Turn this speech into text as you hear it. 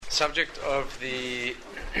subject of the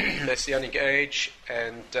Messianic age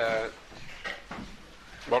and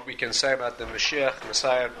what we can say about the Mashiach,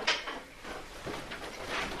 Messiah,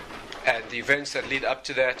 and the events that lead up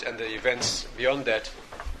to that and the events beyond that.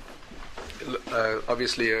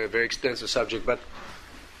 Obviously a very extensive subject, but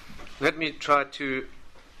let me try to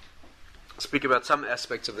speak about some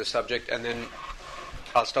aspects of the subject, and then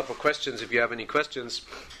I'll stop for questions. If you have any questions,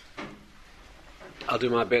 I'll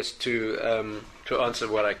do my best to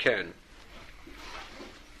answer what I can.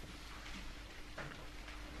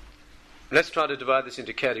 Let's try to divide this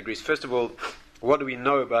into categories. First of all, what do we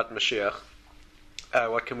know about Mashiach?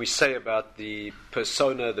 What can we say about the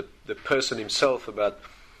persona, the person himself, about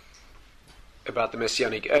the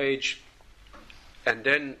Messianic age? And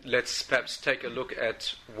then let's perhaps take a look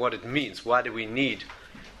at what it means. Why do we need,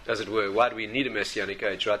 as it were, why do we need a Messianic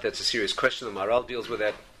age? Right? That's a serious question. The Maharal deals with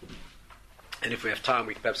that. And if we have time,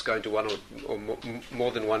 we can perhaps go into one or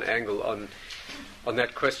more than one angle on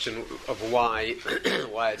that question of why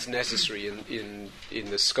why it's necessary in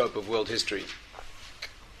the scope of world history.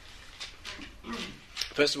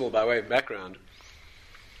 First of all, by way of background,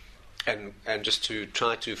 and just to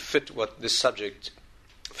try to fit this subject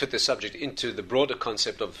into the broader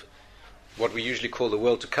concept of what we usually call the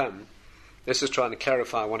world to come, let's just try to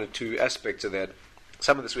clarify one or two aspects of that.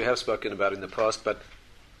 Some of this we have spoken about in the past, but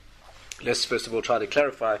let's first of all try to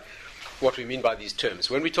clarify what we mean by these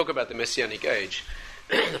terms. When we talk about the Messianic age,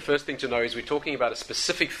 the first thing to know is we're talking about a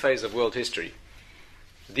specific phase of world history.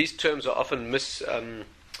 These terms are often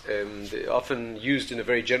they're often used in a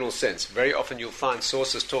very general sense. Very often you'll find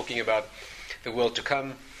sources talking about the world to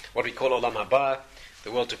come, what we call Olam Haba,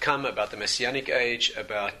 the world to come, about the Messianic age,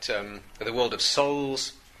 about the world of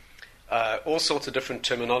souls, all sorts of different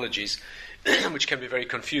terminologies, which can be very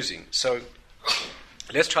confusing. So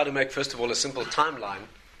let's try to make, first of all, a simple timeline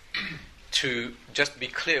to just be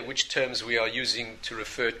clear which terms we are using to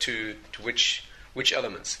refer to which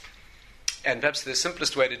elements. And perhaps the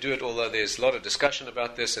simplest way to do it, although there's a lot of discussion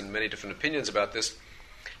about this and many different opinions about this,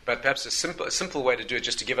 but perhaps a simple way to do it,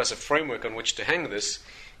 just to give us a framework on which to hang this,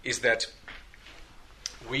 is that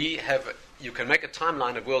you can make a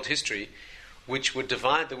timeline of world history which would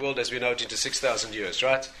divide the world as we know it into 6,000 years,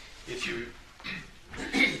 right? If you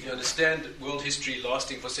understand world history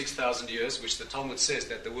lasting for 6,000 years, which the Talmud says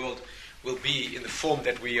that the world will be in the form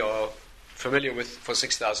that we are familiar with for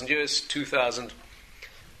 6,000 years, 2,000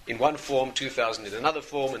 in one form, 2,000 in another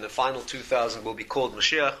form, and the final 2,000 will be called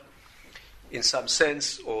Mashiach in some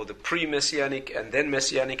sense, or the pre-Messianic and then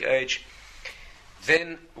Messianic age.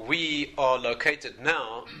 Then we are located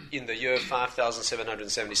now in the year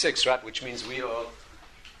 5,776, right? Which means we are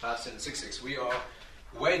 5,766. We are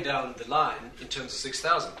way down the line in terms of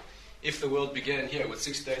 6,000. If the world began here with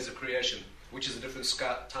 6 days of creation, which is a different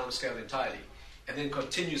time scale entirely, and then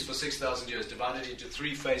continues for 6,000 years, divided into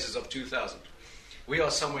 3 phases of 2,000, we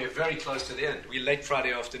are somewhere very close to the end. We're late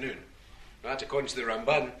Friday afternoon, right? According to the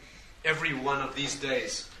Ramban, every one of these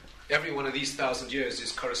days, every one of these 1,000 years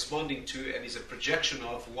is corresponding to and is a projection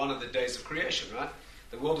of one of the days of creation, right?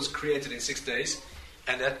 The world was created in 6 days,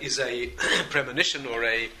 and that is a premonition or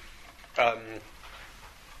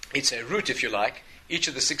it's a root, if you like. Each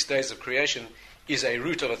of the 6 days of creation is a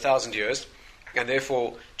root of 1,000 years, and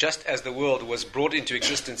therefore, just as the world was brought into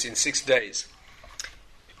existence in 6 days,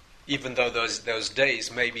 even though those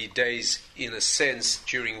days may be days in a sense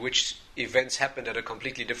during which events happened at a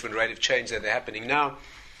completely different rate of change than they're happening now,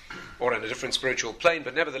 or on a different spiritual plane,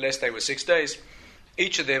 but nevertheless they were 6 days.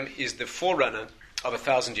 Each of them is the forerunner of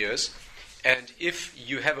 1,000 years, and if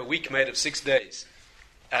you have a week made of 6 days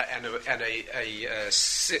and a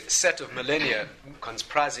set of millennia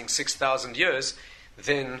comprising 6,000 years,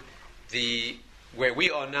 then where we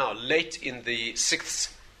are now, late in the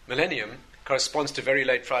 6th millennium, corresponds to very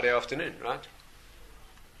late Friday afternoon, right?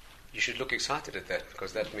 You should look excited at that,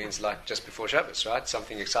 because that means like just before Shabbos, right?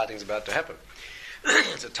 Something exciting is about to happen.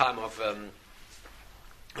 It's a time of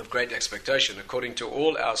great expectation. According to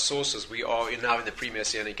all our sources, we are now in the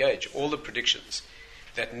pre-Messianic age. All the predictions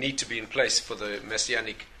that need to be in place for the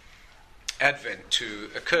Messianic advent to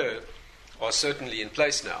occur are certainly in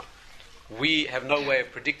place now. We have no way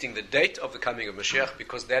of predicting the date of the coming of Mashiach,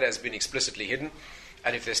 because that has been explicitly hidden.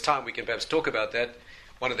 And if there's time, we can perhaps talk about that.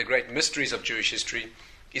 One of the great mysteries of Jewish history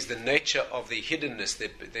is the nature of the hiddenness,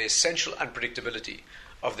 the essential unpredictability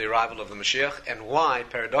of the arrival of the Mashiach, and why,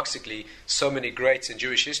 paradoxically, so many greats in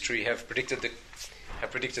Jewish history have predicted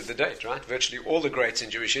the date, right? Virtually all the greats in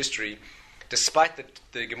Jewish history, despite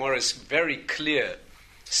the Gemara's very clear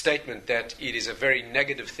statement that it is a very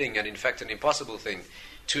negative thing, and in fact an impossible thing,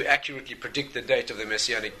 to accurately predict the date of the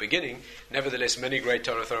Messianic beginning. Nevertheless, many great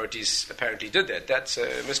Torah authorities apparently did that. That's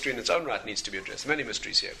a mystery in its own right, needs to be addressed. Many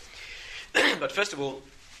mysteries here. But first of all,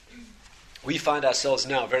 we find ourselves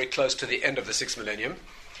now very close to the end of the 6th millennium,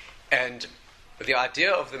 and the idea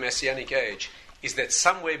of the Messianic age is that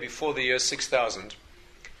somewhere before the year 6000,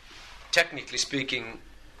 technically speaking,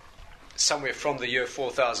 somewhere from the year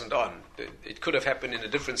 4000 on, it could have happened in a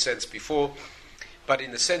different sense before, but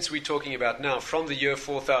in the sense we're talking about now, from the year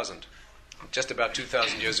 4000, just about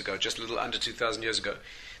 2000 years ago, just a little under 2000 years ago,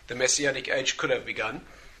 the Messianic age could have begun.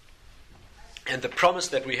 And the promise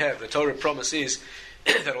that we have, the Torah promise, is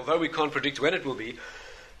that although we can't predict when it will be,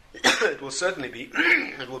 it will certainly be,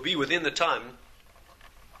 it will be within the time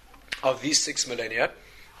of these 6 millennia,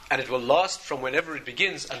 and it will last from whenever it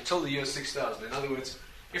begins until the year 6000. In other words,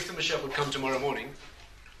 if the Mashiach would come tomorrow morning,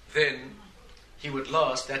 then he would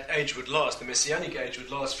last, that age would last, the Messianic age would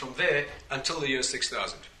last from there until the year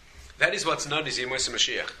 6000. That is what's known as Yemos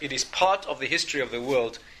Mashiach. It is part of the history of the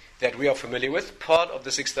world that we are familiar with, part of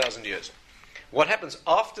the 6,000 years. What happens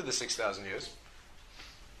after the 6,000 years,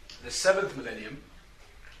 the 7th millennium,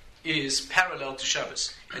 is parallel to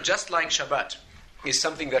Shabbos. And just like Shabbat is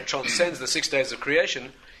something that transcends the 6 days of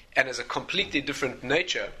creation and has a completely different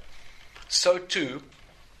nature, so too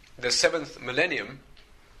the 7th millennium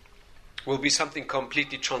will be something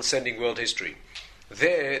completely transcending world history.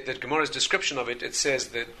 There, the Gemara's description of it, it says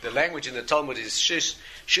that the language in the Talmud is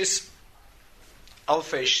Shis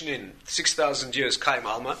Alfei Shnin, 6,000 years, Kaim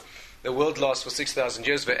Alma. The world lasts for 6,000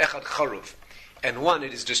 years, Ve'echad Charuv, and one,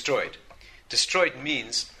 it is destroyed. Destroyed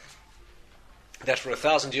means that for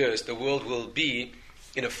 1,000 years the world will be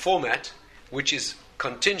in a format which is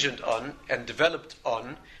contingent on and developed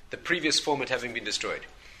on the previous format having been destroyed.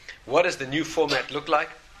 What does the new format look like?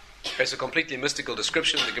 It's a completely mystical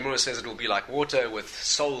description. The Gemara says it will be like water with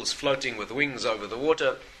souls floating with wings over the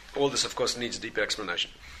water. All this, of course, needs deeper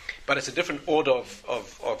explanation. But it's a different order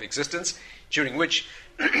of existence, during which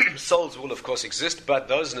souls will, of course, exist, but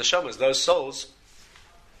those neshamas, those souls,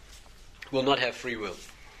 will not have free will.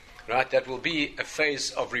 Right? That will be a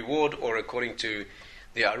phase of reward, or according to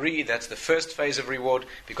the Ari, that's the first phase of reward,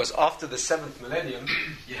 because after the 7th millennium,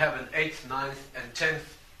 you have an 8th, 9th, and 10th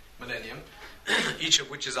millennium, each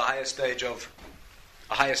of which is a higher stage of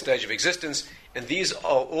existence, and these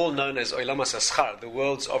are all known as Olam HaSaschar, the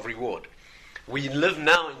worlds of reward. We live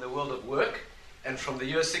now in the world of work, and from the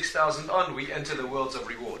year 6000 on, we enter the worlds of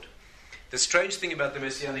reward. The strange thing about the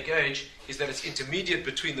Messianic age is that it's intermediate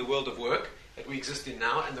between the world of work that we exist in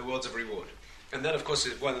now and the worlds of reward. And that, of course,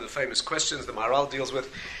 is one of the famous questions the Maharal deals with.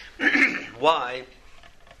 Why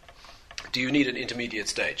do you need an intermediate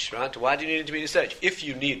stage, right? Why do you need an intermediate stage?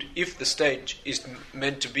 If the stage is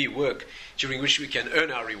meant to be work during which we can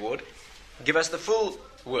earn our reward, give us the full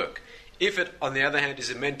work. If it, on the other hand,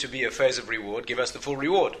 is meant to be a phase of reward, give us the full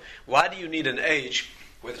reward. Why do you need an age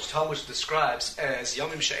where the Talmud describes as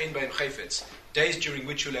Yomim She'ein B'hem Chayfetz, days during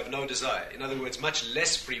which you'll have no desire? In other words, much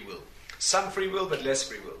less free will. Some free will, but less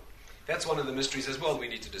free will. That's one of the mysteries as well we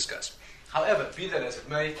need to discuss. However, be that as it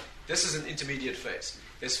may, this is an intermediate phase.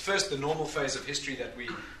 There's first the normal phase of history that we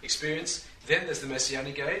experience, then there's the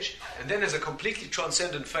Messianic age, and then there's a completely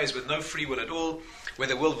transcendent phase with no free will at all, where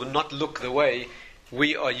the world will not look the way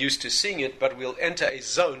we are used to seeing it, but we'll enter a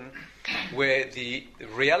zone where the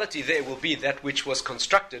reality there will be that which was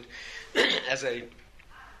constructed as a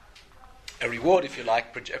reward, if you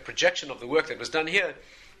like, a projection of the work that was done here,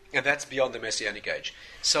 and that's beyond the Messianic age.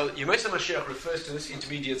 So Yemos Mashiach refers to this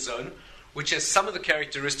intermediate zone, which has some of the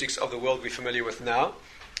characteristics of the world we're familiar with now,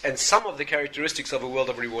 and some of the characteristics of a world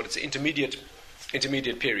of reward. It's an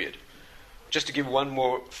intermediate period. Just to give one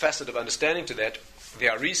more facet of understanding to that, the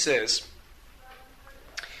Ari says,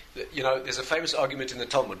 there's a famous argument in the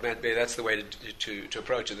Talmud, that's the way to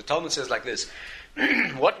approach it. The Talmud says like this,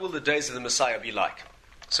 what will the days of the Messiah be like?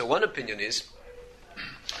 So one opinion is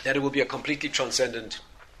that it will be a completely transcendent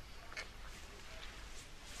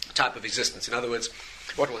type of existence. In other words,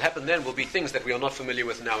 what will happen then will be things that we are not familiar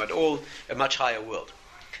with now at all, a much higher world.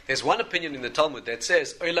 There's one opinion in the Talmud that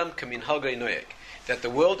says, Olam kaminhagei noeg, that the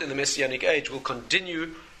world in the Messianic age will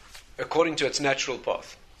continue according to its natural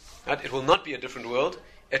path. Right? It will not be a different world.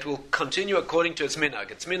 It will continue according to its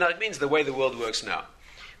minhag. Its minhag means the way the world works now,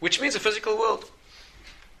 which means a physical world,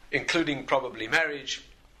 including probably marriage,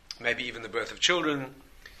 maybe even the birth of children,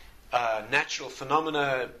 natural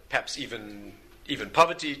phenomena, perhaps even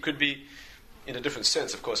poverty. It could be in a different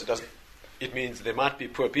sense, of course. It means there might be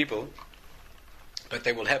poor people, but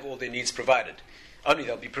they will have all their needs provided. Only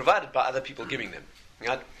they'll be provided by other people giving them.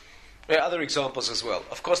 Right? There are other examples as well.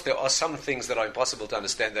 Of course, there are some things that are impossible to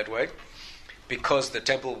understand that way, because the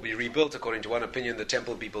temple will be rebuilt. According to one opinion, the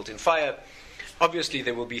temple will be built in fire. Obviously,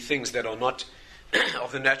 there will be things that are not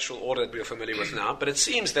of the natural order that we are familiar with now, but it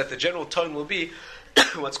seems that the general tone will be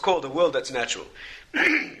what's called a world that's natural.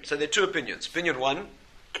 So there are two opinions. Opinion one,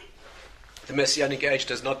 the Messianic age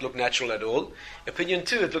does not look natural at all. Opinion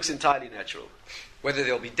two, it looks entirely natural. Whether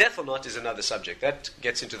there'll be death or not is another subject. That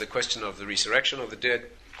gets into the question of the resurrection of the dead,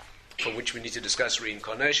 from which we need to discuss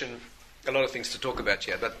reincarnation. A lot of things to talk about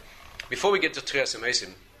here. But before we get to Tchias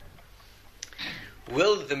HaMesim,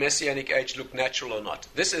 will the Messianic age look natural or not?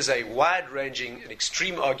 This is a wide-ranging and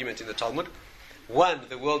extreme argument in the Talmud. One,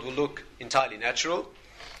 the world will look entirely natural.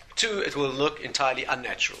 Two, it will look entirely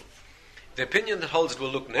unnatural. The opinion that holds it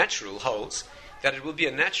will look natural holds that it will be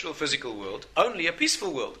a natural physical world, only a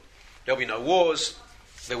peaceful world. There will be no wars.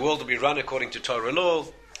 The world will be run according to Torah law.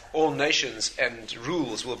 All nations and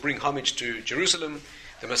rules will bring homage to Jerusalem.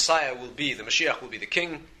 The Messiah will be, the Mashiach will be the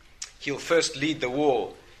king. He'll first lead the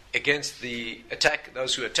war against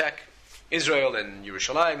those who attack Israel and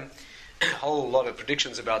Yerushalayim. A whole lot of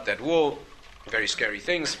predictions about that war, very scary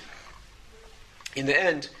things. In the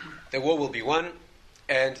end, the war will be won,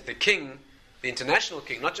 and the king, the international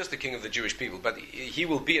king, not just the king of the Jewish people, but he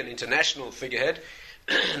will be an international figurehead,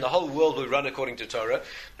 and the whole world will run according to Torah.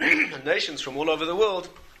 Nations from all over the world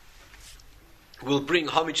will bring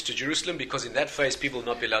homage to Jerusalem, because in that phase people will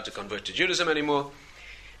not be allowed to convert to Judaism anymore.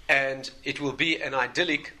 And it will be an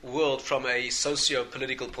idyllic world from a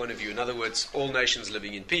socio-political point of view. In other words, all nations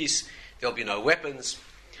living in peace. There'll be no weapons.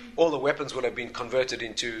 All the weapons will have been converted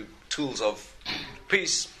into tools of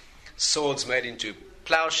peace. Swords made into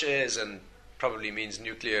plowshares, and probably means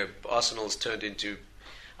nuclear arsenals turned into,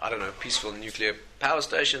 peaceful nuclear power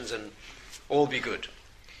stations, and all be good.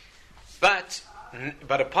 But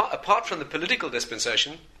apart from the political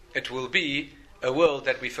dispensation, it will be a world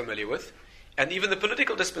that we're familiar with. And even the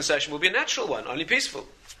political dispensation will be a natural one, only peaceful,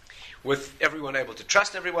 with everyone able to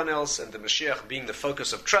trust everyone else, and the Mashiach being the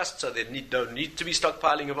focus of trust, so there don't need to be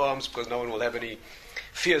stockpiling of arms, because no one will have any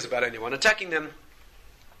fears about anyone attacking them.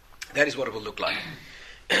 That is what it will look like.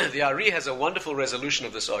 The Ari has a wonderful resolution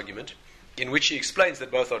of this argument, in which he explains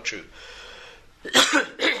that both are true.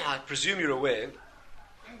 I presume you're aware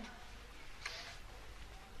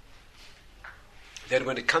that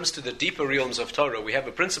when it comes to the deeper realms of Torah, we have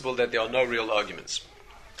a principle that there are no real arguments.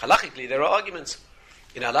 Halachically, there are arguments.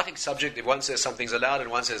 In a halachic subject, if one says something's allowed and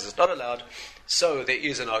one says it's not allowed, so there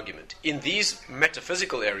is an argument. In these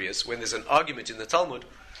metaphysical areas, when there's an argument in the Talmud,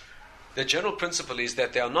 the general principle is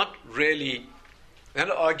that they're not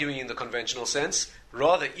arguing in the conventional sense.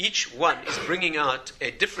 Rather, each one is bringing out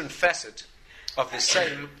a different facet of the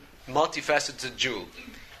same multifaceted jewel.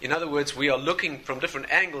 In other words, we are looking from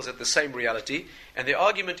different angles at the same reality, and the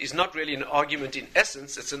argument is not really an argument in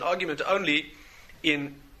essence, it's an argument only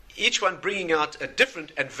in each one bringing out a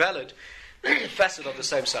different and valid facet of the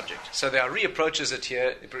same subject. So the Ari approaches it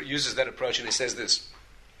here, uses that approach, and he says this.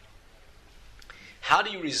 How do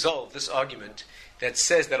you resolve this argument that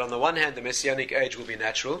says that on the one hand the Messianic age will be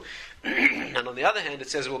natural, and on the other hand it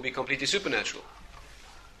says it will be completely supernatural?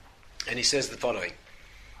 And he says the following.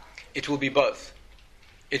 It will be both.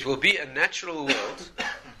 It will be a natural world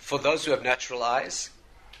for those who have natural eyes,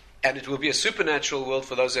 and it will be a supernatural world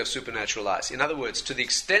for those who have supernatural eyes. In other words, to the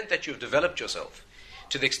extent that you've developed yourself,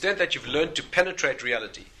 to the extent that you've learned to penetrate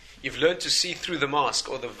reality, you've learned to see through the mask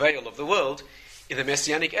or the veil of the world, in the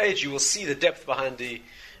Messianic age you will see the depth behind the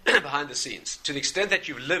scenes. To the extent that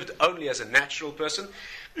you've lived only as a natural person,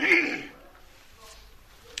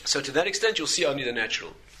 so to that extent you'll see only the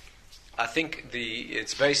natural. I think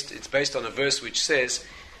it's based on a verse which says,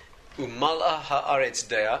 "Umala haaretz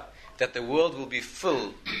dea," that the world will be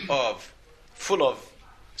full of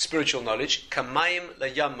spiritual knowledge, "Kamayim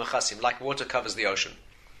layam mechasim," like water covers the ocean.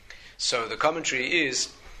 So the commentary is,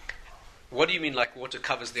 what do you mean like water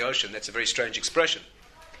covers the ocean? That's a very strange expression.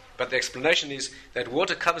 But the explanation is that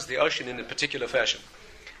water covers the ocean in a particular fashion.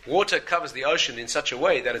 Water covers the ocean in such a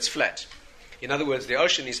way that it's flat. In other words, the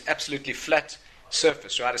ocean is absolutely flat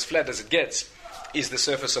surface, right? As flat as it gets is the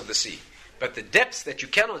surface of the sea. But the depths that you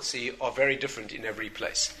cannot see are very different in every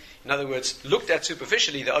place. In other words, looked at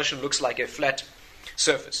superficially, the ocean looks like a flat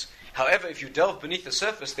surface. However, if you delve beneath the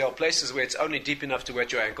surface, there are places where it's only deep enough to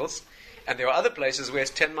wet your ankles, and there are other places where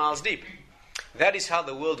it's 10 miles deep. That is how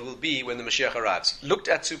the world will be when the Mashiach arrives. Looked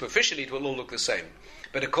at superficially, it will all look the same.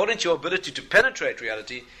 But according to your ability to penetrate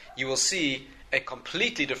reality, you will see a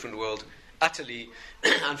completely different world, utterly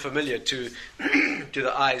unfamiliar to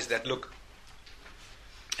the eyes that look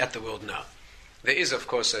at the world now. There is, of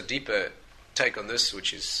course, a deeper take on this,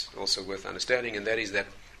 which is also worth understanding, and that is that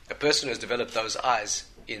a person who has developed those eyes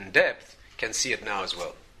in depth can see it now as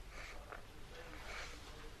well.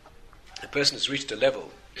 a person who's reached a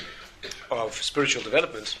level of spiritual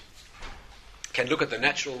development can look at the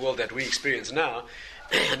natural world that we experience now,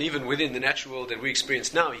 and even within the natural world that we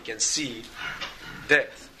experience now, he can see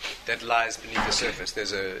depth that lies beneath the surface.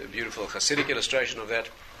 There's a beautiful Hasidic illustration of that.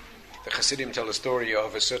 The Hasidim tell a story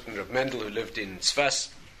of a certain Reb Mendel who lived in Tzfas.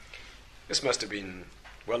 This must have been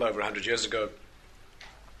well over 100 years ago.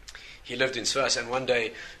 He lived in Tzfas, and one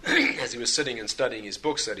day, as he was sitting and studying his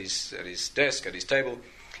books at his desk, at his table,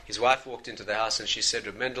 his wife walked into the house and she said,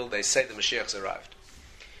 "Reb Mendel, they say the Mashiach's arrived."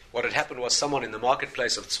 What had happened was someone in the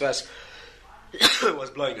marketplace of Tzfas was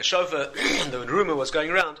blowing a shofar, and the rumor was going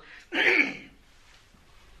around.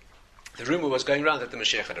 The rumor was going around that the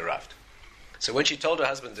Mashiach had arrived. So when she told her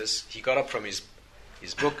husband this, he got up from his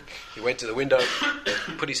book, he went to the window,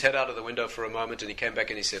 put his head out of the window for a moment, and he came back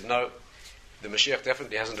and he said, "No, the Mashiach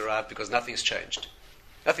definitely hasn't arrived because nothing's changed."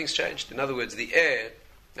 Nothing's changed. In other words, the air,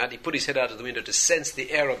 and he put his head out of the window to sense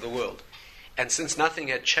the air of the world. And since nothing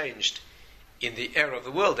had changed in the air of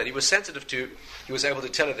the world that he was sensitive to, he was able to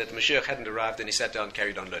tell her that the Mashiach hadn't arrived, and he sat down and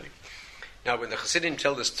carried on learning. Now, when the Hasidim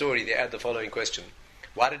tell the story, they add the following question: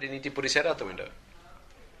 why did he need to put his head out the window?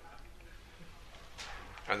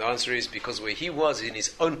 And the answer is because where he was in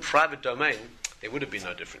his own private domain, there would have been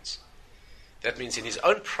no difference. That means in his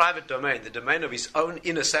own private domain, the domain of his own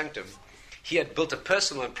inner sanctum, he had built a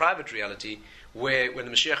personal and private reality where when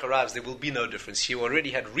the Mashiach arrives, there will be no difference. He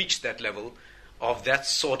already had reached that level of that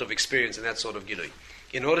sort of experience and that sort of Gilui.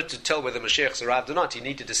 In order to tell whether Mashiach's arrived or not, he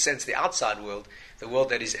needed to sense the outside world, the world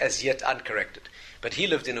that is as yet uncorrected. But he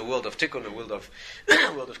lived in a world of tikkun, a world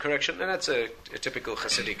of correction, and that's a typical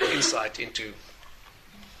Hasidic insight into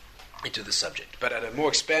the subject. But at a more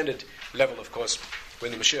expanded level, of course,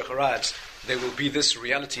 when the Mashiach arrives, there will be this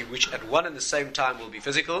reality which at one and the same time will be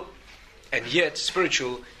physical and yet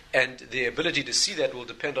spiritual, and the ability to see that will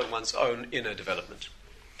depend on one's own inner development.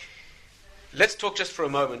 Let's talk just for a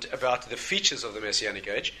moment about the features of the Messianic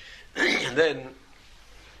age, and then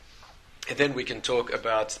we can talk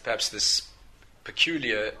about perhaps this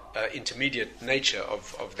peculiar intermediate nature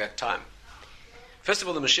of that time. First of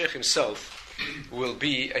all, the Mashiach himself will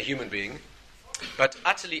be a human being, but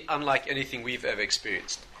utterly unlike anything we've ever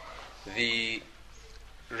experienced. The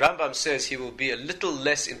Rambam says he will be a little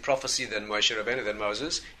less in prophecy than Moshe Rabbeinu, than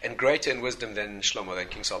Moses, and greater in wisdom than Shlomo, than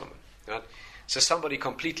King Solomon. Right? So somebody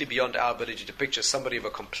completely beyond our ability to picture, somebody of a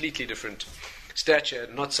completely different stature,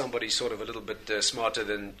 not somebody sort of a little bit smarter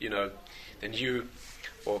than you,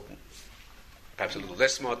 or perhaps a little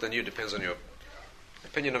less smart than you, depends on your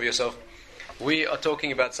opinion of yourself. We are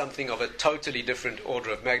talking about something of a totally different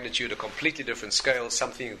order of magnitude, a completely different scale,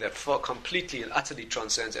 something that completely and utterly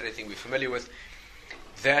transcends anything we're familiar with.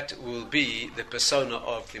 That will be the persona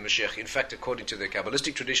of the Mashiach. In fact, according to the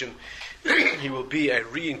Kabbalistic tradition, he will be a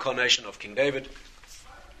reincarnation of King David.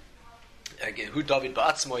 Again, Hu David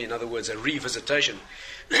Ba'atzmo, in other words, a revisitation.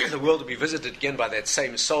 The world will be visited again by that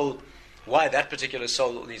same soul. Why that particular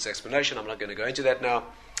soul needs explanation, I'm not going to go into that now.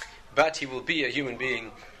 But he will be a human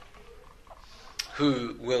being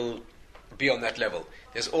who will be on that level.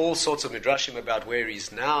 There's all sorts of midrashim about where he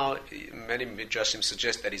is now. Many midrashim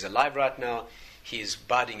suggest that he's alive right now. He's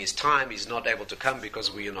biding his time. He's not able to come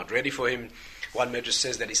because we are not ready for him. One midrash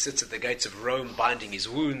says that he sits at the gates of Rome binding his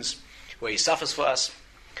wounds, where he suffers for us.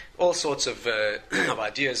 All sorts of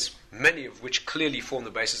ideas, many of which clearly form the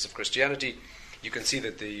basis of Christianity. You can see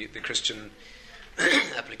that the Christian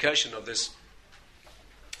application of this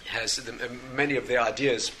has many of their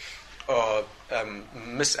ideas are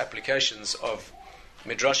misapplications of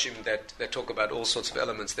midrashim that talk about all sorts of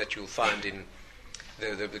elements that you'll find in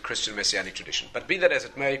the Christian Messianic tradition. But be that as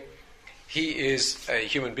it may, he is a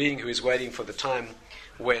human being who is waiting for the time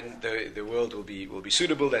when the world will be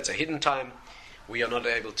suitable. That's a hidden time. We are not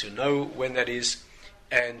able to know when that is.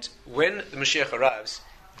 And when the Mashiach arrives,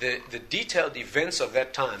 the detailed events of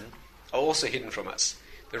that time are also hidden from us.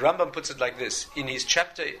 The Rambam puts it like this. In his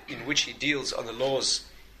chapter in which he deals on the laws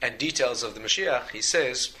and details of the Mashiach, he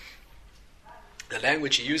says, the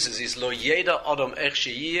language he uses is Lo Yeda Adam Ech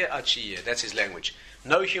Sheyeh Ad Sheyeh. That's his language.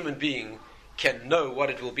 No human being can know what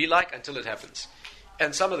it will be like until it happens.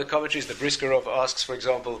 And some of the commentaries, the Briskerov asks, for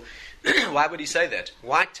example, why would he say that?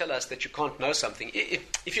 Why tell us that you can't know something?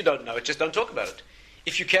 If you don't know it, just don't talk about it.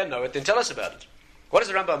 If you can know it, then tell us about it. What does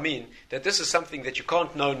the Rambam mean? That this is something that you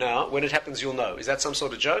can't know now. When it happens, you'll know. Is that some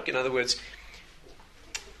sort of joke? In other words,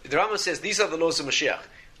 the Rambam says, these are the laws of Mashiach.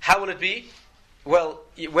 How will it be? Well,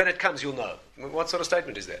 when it comes, you'll know. What sort of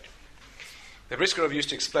statement is that? The Briskerov used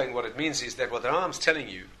to explain what it means is that what the Rambam's telling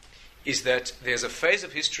you is that there's a phase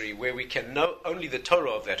of history where we can know only the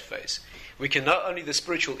Torah of that phase. We can know only the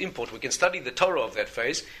spiritual import. We can study the Torah of that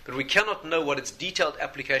phase, but we cannot know what its detailed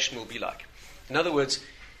application will be like. In other words,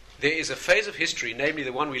 there is a phase of history, namely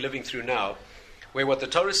the one we're living through now, where what the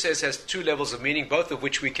Torah says has two levels of meaning, both of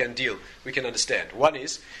which we can understand. One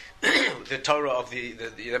is the Torah of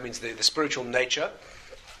that means the spiritual nature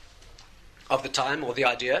of the time or the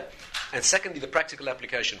idea, and secondly, the practical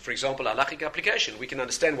application. For example, halachic application, we can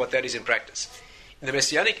understand what that is in practice. In the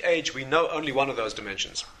Messianic age, we know only one of those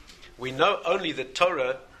dimensions. We know only the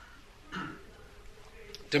Torah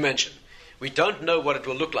dimension. We don't know what it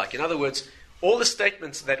will look like. In other words, all the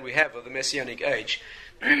statements that we have of the Messianic age,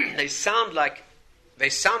 they sound like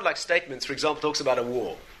statements. For example, talks about a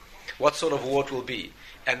war, what sort of war it will be,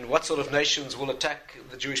 and what sort of nations will attack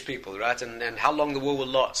the Jewish people, right? And how long the war will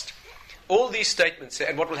last. All these statements,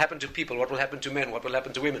 and what will happen to people, what will happen to men, what will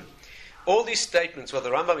happen to women. All these statements, what the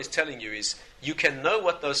Rambam is telling you is, you can know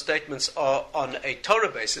what those statements are on a Torah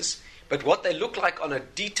basis, but what they look like on a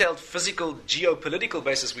detailed physical, geopolitical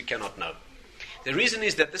basis, we cannot know. The reason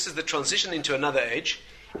is that this is the transition into another age,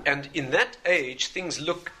 and in that age, things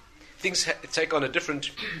take on a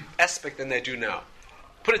different aspect than they do now.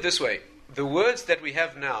 Put it this way, the words that we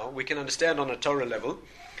have now, we can understand on a Torah level,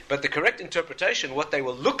 but the correct interpretation, what they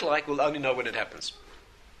will look like, we'll only know when it happens.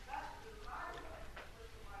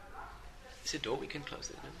 Is there a door we can close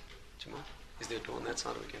there? No? Jamal? Is there a door on that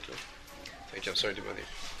side we can close? Thank you, I'm sorry to bother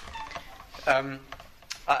you.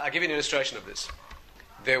 I'll give you an illustration of this.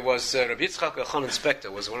 There was Rabbi Yitzchak Elchanan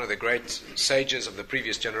Spector, was one of the great sages of the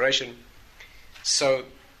previous generation. So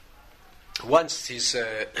once his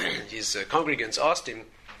congregants asked him,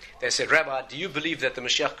 they said, Rabbi, do you believe that the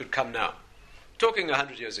Mashiach could come now? Talking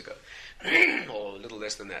 100 years ago, or a little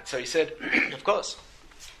less than that. So he said, of course.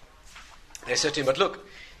 They said to him, but look,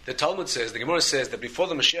 the Talmud says, the Gemara says that before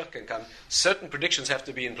the Mashiach can come, certain predictions have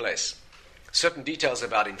to be in place. Certain details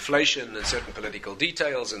about inflation and certain political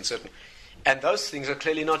details and those things are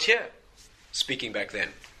clearly not here, speaking back then.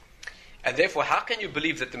 And therefore, how can you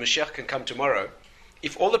believe that the Mashiach can come tomorrow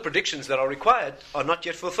if all the predictions that are required are not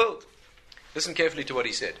yet fulfilled? Listen carefully to what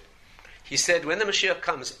he said. He said, when the Mashiach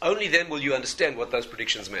comes, only then will you understand what those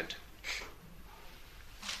predictions meant.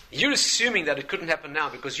 You're assuming that it couldn't happen now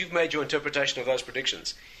because you've made your interpretation of those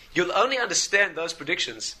predictions. You'll only understand those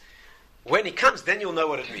predictions when he comes, then you'll know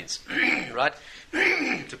what it means. Right?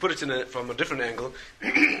 To put it from a different angle,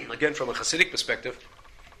 again from a Hasidic perspective,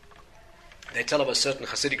 they tell of a certain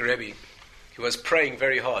Hasidic Rebbe who was praying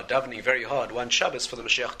very hard, davening very hard, one Shabbos for the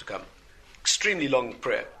Mashiach to come. Extremely long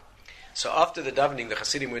prayer. So after the davening, the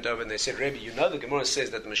Hasidim went over and they said, Rebbe, you know the Gemara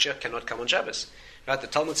says that the Mashiach cannot come on Shabbos. Right? The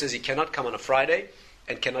Talmud says he cannot come on a Friday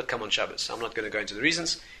and cannot come on Shabbos. I'm not going to go into the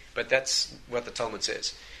reasons, but that's what the Talmud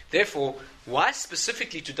says. Therefore, why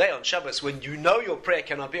specifically today on Shabbos, when you know your prayer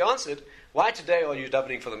cannot be answered, why today are you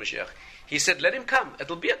davening for the Mashiach? He said, let him come.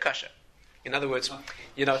 It'll be a kasha. In other words,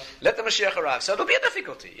 let the Mashiach arrive. So it'll be a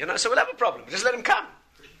difficulty. So we'll have a problem. Just let him come.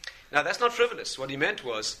 Now, that's not frivolous. What he meant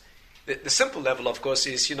was, the simple level, of course,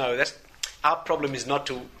 is, that's our problem is not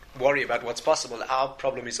to worry about what's possible. Our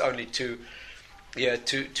problem is only to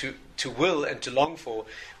will and to long for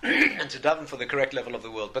and to daven for the correct level of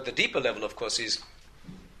the world. But the deeper level, of course, is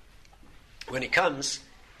when he comes,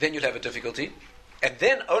 then you'll have a difficulty, and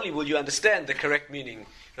then only will you understand the correct meaning.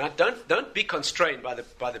 Right? Don't be constrained by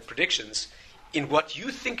the predictions in what you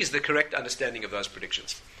think is the correct understanding of those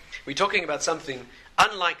predictions. We're talking about something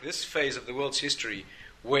unlike this phase of the world's history,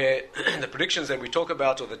 where the predictions that we talk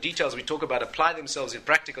about or the details we talk about apply themselves in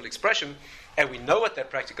practical expression, and we know what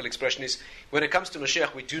that practical expression is. When it comes to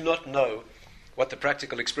Mashiach, we do not know what the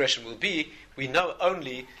practical expression will be. We know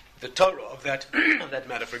only the Torah of that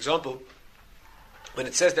matter. For example, when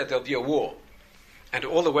it says that there'll be a war, and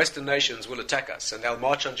all the Western nations will attack us, and they'll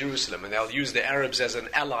march on Jerusalem, and they'll use the Arabs as an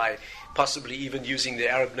ally, possibly even using the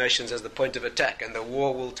Arab nations as the point of attack, and the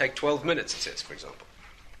war will take 12 minutes, it says, for example.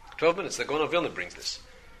 12 minutes, the Gaon of Vilna brings this.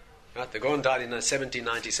 Right? The Gaon died in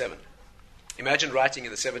 1797. Imagine writing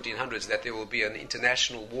in the 1700s that there will be an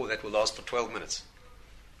international war that will last for 12 minutes.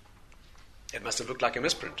 It must have looked like a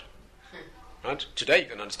misprint. Right? Today you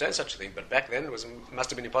can understand such a thing, but back then it must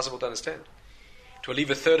have been impossible to understand. It will leave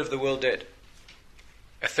a third of the world dead,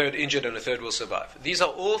 a third injured, and a third will survive. These are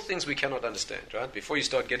all things we cannot understand. Right? Before you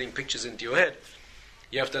start getting pictures into your head,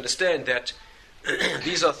 you have to understand that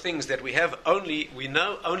these are things that we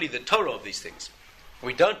know only the Torah of these things.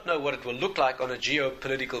 We don't know what it will look like on a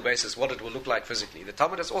geopolitical basis, what it will look like physically. The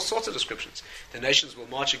Talmud has all sorts of descriptions. The nations will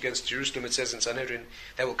march against Jerusalem, it says in Sanhedrin.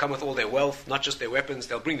 They will come with all their wealth, not just their weapons.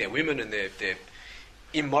 They'll bring their women and their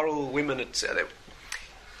immoral women.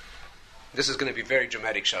 This is going to be very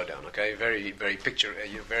dramatic showdown, okay? Very, very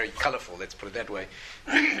very colorful, let's put it that way.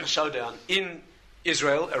 Showdown in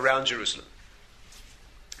Israel around Jerusalem.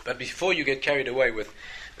 But before you get carried away with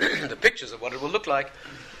the pictures of what it will look like,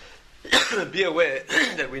 be aware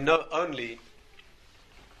that we know only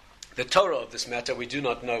the Torah of this matter. We do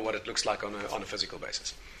not know what it looks like on a physical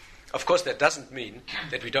basis. Of course, that doesn't mean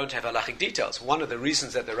that we don't have halachic details. One of the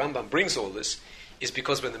reasons that the Rambam brings all this is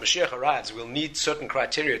because when the Mashiach arrives, we'll need certain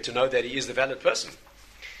criteria to know that he is the valid person.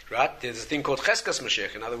 Right? There's a thing called Cheskas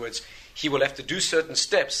Mashiach. In other words, he will have to do certain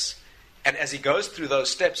steps, and as he goes through those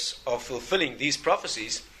steps of fulfilling these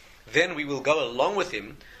prophecies, then we will go along with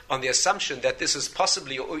him on the assumption that this is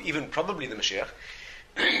possibly or even probably the Mashiach.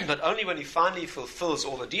 But only when he finally fulfills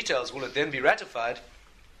all the details will it then be ratified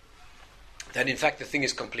that in fact the thing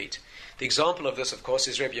is complete. The example of this, of course,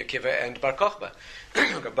 is Rabbi Akiva and Bar Kokhba.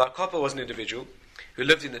 Bar Kokhba was an individual who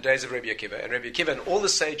lived in the days of Rabbi Akiva, and Rabbi Akiva and all the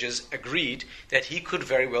sages agreed that he could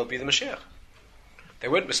very well be the Mashiach. They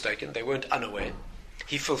weren't mistaken, they weren't unaware.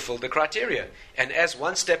 He fulfilled the criteria. And as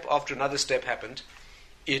one step after another step happened,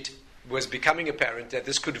 it was becoming apparent that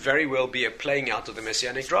this could very well be a playing out of the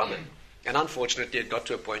Messianic drama. And unfortunately it got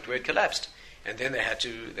to a point where it collapsed. And then they had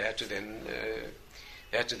to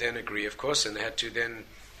then agree, of course, and they had to then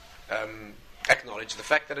acknowledge the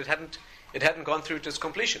fact that it hadn't gone through to its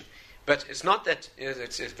completion. But it's not that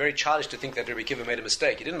it's very childish to think that Rabbi Akiva made a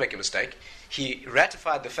mistake. He didn't make a mistake. He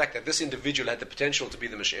ratified the fact that this individual had the potential to be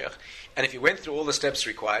the Mashiach. And if he went through all the steps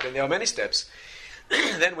required, and there are many steps,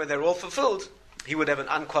 then when they're all fulfilled, he would have an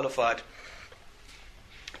unqualified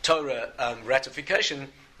Torah ratification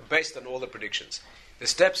based on all the predictions. The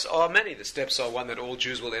steps are many. The steps are one, that all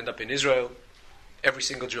Jews will end up in Israel. Every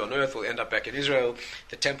single Jew on earth will end up back in Israel.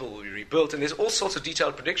 The temple will be rebuilt. And there's all sorts of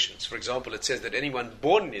detailed predictions. For example, it says that anyone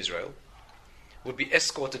born in Israel would be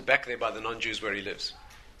escorted back there by the non-Jews where he lives.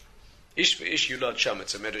 Ish v'ish yulad sham.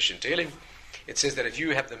 It's a medrash in Tehillim. It says that if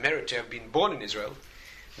you have the merit to have been born in Israel,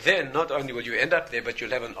 then not only will you end up there, but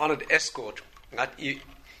you'll have an honored escort.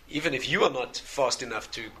 Even if you are not fast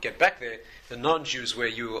enough to get back there, the non-Jews where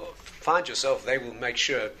you find yourself, they will make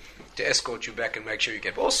sure to escort you back and make sure you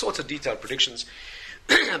get all sorts of detailed predictions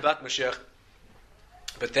about Mashiach.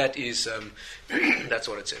 But that is that's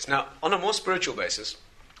what it says. Now, on a more spiritual basis,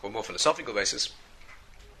 or more philosophical basis,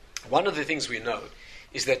 one of the things we know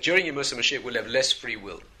is that during Yemot Mashiach we'll have less free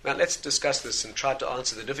will. Now, let's discuss this and try to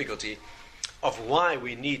answer the difficulty of why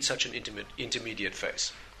we need such an intermediate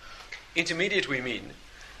phase. Intermediate, we mean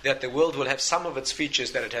that the world will have some of its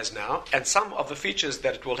features that it has now, and some of the features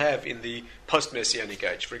that it will have in the post-Messianic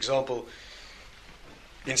age. For example,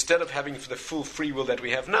 instead of having the full free will that we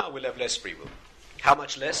have now, we'll have less free will. How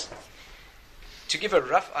much less? To give a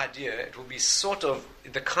rough idea, it will be sort of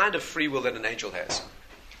the kind of free will that an angel has.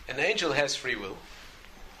 An angel has free will,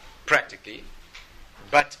 practically,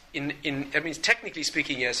 but that means technically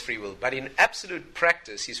speaking he has free will, but in absolute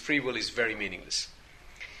practice his free will is very meaningless.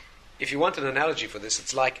 If you want an analogy for this,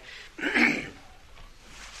 it's like if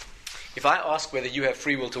I ask whether you have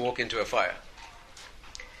free will to walk into a fire.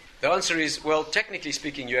 The answer is, well, technically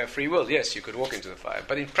speaking, you have free will. Yes, you could walk into the fire.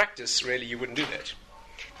 But in practice, really, you wouldn't do that.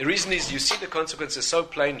 The reason is you see the consequences so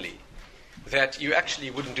plainly that you actually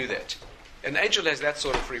wouldn't do that. An angel has that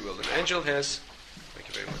sort of free will. An angel has... Thank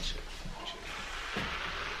you very much.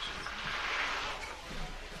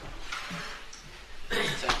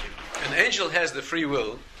 Thank you. An angel has the free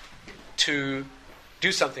will to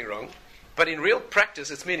do something wrong, but in real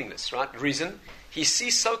practice it's meaningless, right? Reason, he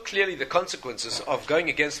sees so clearly the consequences of going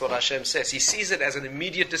against what Hashem says. He sees it as an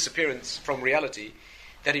immediate disappearance from reality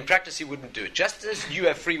that in practice he wouldn't do it. Just as you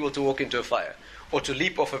have free will to walk into a fire or to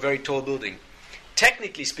leap off a very tall building,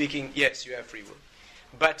 technically speaking, yes, you have free will.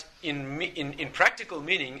 But in practical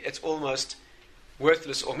meaning, it's almost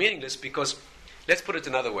worthless or meaningless because, let's put it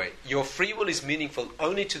another way, your free will is meaningful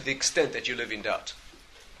only to the extent that you live in doubt.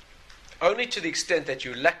 Only to the extent that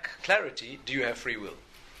you lack clarity do you have free will.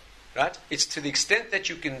 Right? It's to the extent that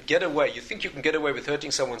you can get away, you think you can get away with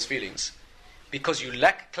hurting someone's feelings because you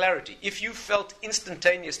lack clarity. If you felt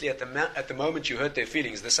instantaneously at the moment you hurt their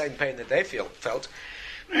feelings the same pain that they felt,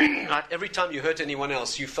 right? Every time you hurt anyone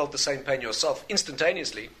else, you felt the same pain yourself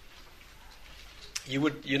instantaneously, you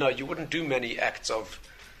wouldn't do many acts of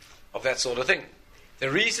that sort of thing.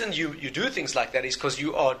 The reason you do things like that is because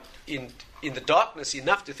you are in the darkness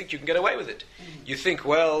enough to think you can get away with it. You think,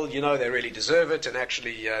 well, they really deserve it, and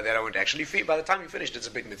actually they don't actually feel. By the time you finished, it's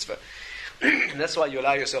a big mitzvah. And that's why you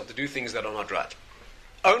allow yourself to do things that are not right.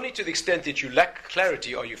 Only to the extent that you lack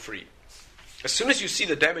clarity are you free. As soon as you see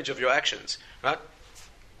the damage of your actions, right?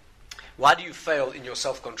 Why do you fail in your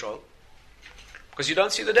self-control? Because you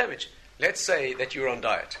don't see the damage. Let's say that you're on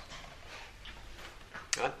diet.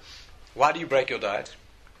 Right? Why do you break your diet?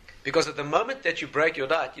 Because at the moment that you break your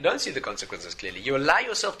diet, you don't see the consequences clearly. You allow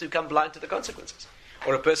yourself to become blind to the consequences.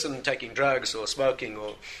 Or a person taking drugs or smoking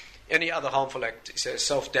or any other harmful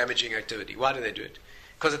self-damaging activity. Why do they do it?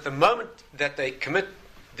 Because at the moment that they commit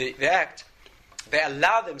the act, they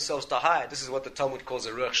allow themselves to hide. This is what the Talmud calls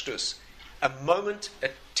a ruach shtus. A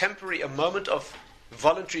moment of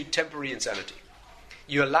voluntary temporary insanity.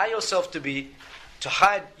 You allow yourself to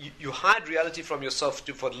hide. You hide reality from yourself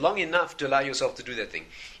for long enough to allow yourself to do that thing.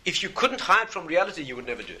 If you couldn't hide from reality, you would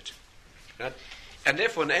never do it. Right? And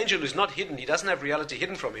therefore, an angel who's not hidden, he doesn't have reality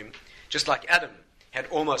hidden from him, just like Adam had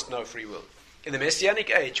almost no free will. In the Messianic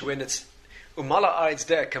age, when it's Umala Aretz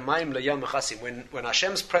der Kamayim Layam Mechasim, when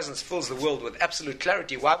Hashem's presence fills the world with absolute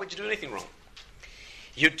clarity, why would you do anything wrong?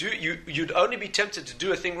 You'd only be tempted to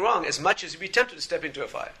do a thing wrong as much as you'd be tempted to step into a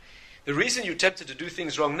fire. The reason you're tempted to do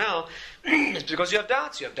things wrong now is because you have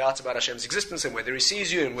doubts. You have doubts about Hashem's existence and whether He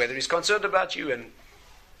sees you and whether He's concerned about you and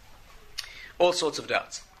all sorts of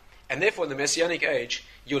doubts. And therefore, in the Messianic age,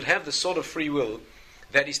 you'll have the sort of free will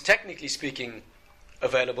that is technically speaking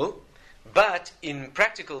available, but in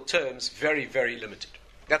practical terms, very, very limited.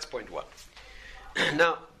 That's point one.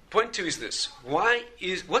 Now, point two is this.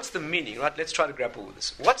 What's the meaning, right? Let's try to grapple with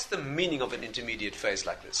this. What's the meaning of an intermediate phase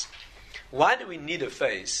like this? Why do we need a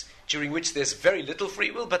phase during which there's very little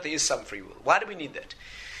free will, but there is some free will? Why do we need that?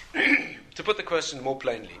 To put the question more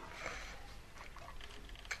plainly,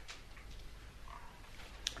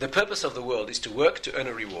 the purpose of the world is to work to earn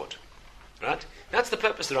a reward. Right? That's the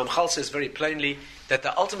purpose. The Ramchal says very plainly that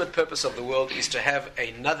the ultimate purpose of the world is to have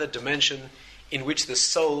another dimension in which the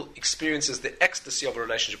soul experiences the ecstasy of a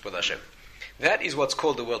relationship with Hashem. That is what's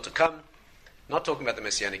called the world to come. Not talking about the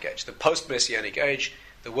Messianic age. The post-Messianic age,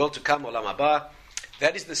 the world to come, Olam Haba,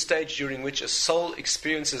 that is the stage during which a soul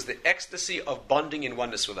experiences the ecstasy of bonding in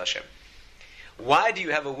oneness with Hashem. Why do you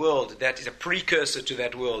have a world that is a precursor to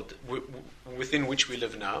that world within which we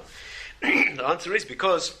live now? The answer is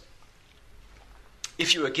because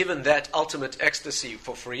if you were given that ultimate ecstasy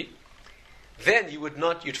for free, then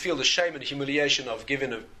you'd feel the shame and humiliation of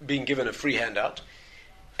being given a free handout,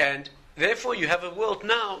 and therefore you have a world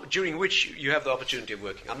now during which you have the opportunity of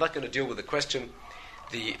working. I'm not going to deal with the question,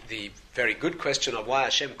 the very good question of why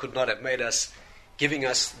Hashem could not have made us, giving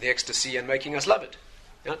us the ecstasy and making us love it.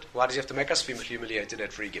 Right? Why does He have to make us feel humiliated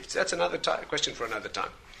at free gifts? That's another question for another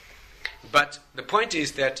time. But the point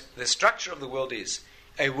is that the structure of the world is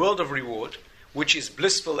a world of reward, which is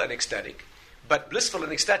blissful and ecstatic, but blissful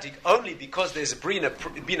and ecstatic only because there's been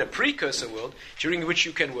a precursor world during which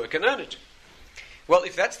you can work and earn it. Well,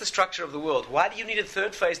 if that's the structure of the world, why do you need a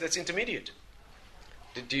third phase that's intermediate?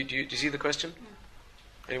 Do you see the question?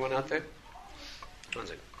 Anyone out there? One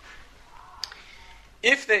second.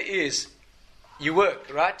 If there is, you work,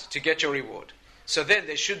 right, to get your reward. So then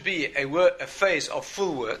there should be a phase of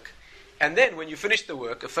full work, and then when you finish the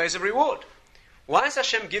work, a phase of reward. Why is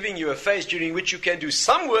Hashem giving you a phase during which you can do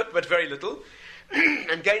some work but very little,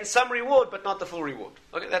 and gain some reward but not the full reward?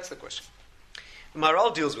 Okay, that's the question.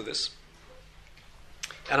 Maharal deals with this,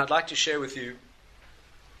 and I'd like to share with you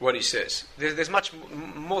what he says. There's much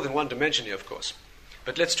more than one dimension here, of course,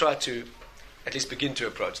 but let's try to at least begin to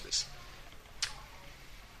approach this.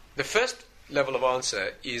 The first level of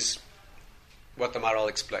answer is what the Maharal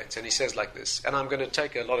explains, and he says like this, and I'm going to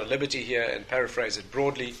take a lot of liberty here and paraphrase it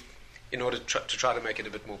broadly in order to try to make it a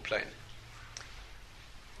bit more plain.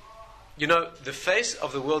 You know, the phase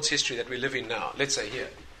of the world's history that we live in now, let's say here,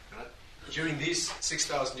 right, during these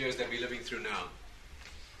 6,000 years that we're living through now,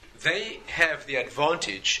 they have the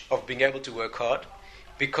advantage of being able to work hard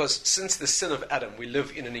because since the sin of Adam, we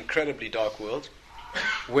live in an incredibly dark world,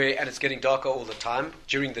 and it's getting darker all the time,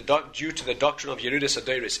 due to the doctrine of Yerudas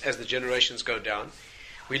Adoris as the generations go down.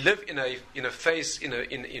 We live in a phase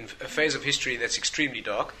of history that's extremely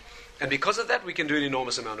dark, and because of that we can do an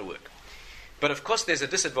enormous amount of work. But of course there's a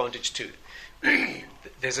disadvantage too.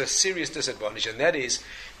 There's a serious disadvantage, and that is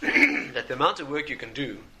that the amount of work you can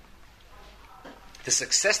do, the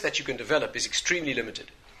success that you can develop is extremely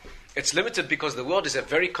limited. It's limited because the world is a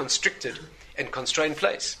very constricted and constrained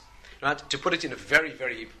place. Right? To put it in a very,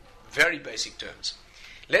 very, very basic terms.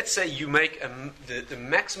 Let's say you make the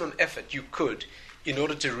maximum effort you could in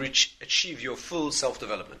order to achieve your full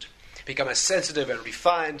self-development. Become as sensitive and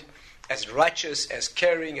refined, as righteous, as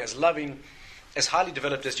caring, as loving, as highly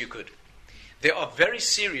developed as you could. There are very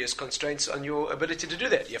serious constraints on your ability to do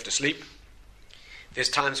that. You have to sleep. There's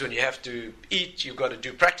times when you have to eat. You've got to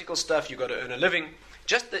do practical stuff. You've got to earn a living.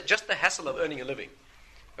 Just the hassle of earning a living.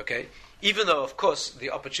 Okay? Even though, of course,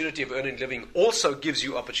 the opportunity of earning a living also gives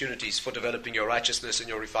you opportunities for developing your righteousness and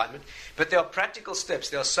your refinement. But there are practical steps.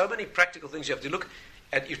 There are so many practical things you have to look.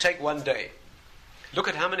 at you take one day. Look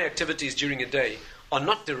at how many activities during a day are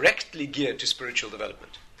not directly geared to spiritual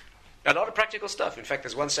development. A lot of practical stuff. In fact,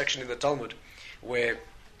 there's one section in the Talmud where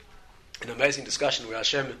an amazing discussion where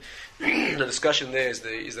Hashem, the discussion there is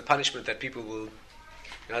the punishment that people will,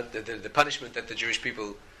 the punishment that the Jewish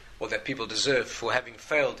people or that people deserve for having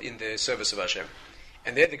failed in their service of Hashem.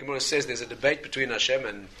 And there the Gemara says there's a debate between Hashem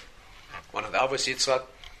and one of the Avos, Yitzchak,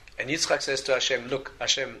 and Yitzchak says to Hashem, look,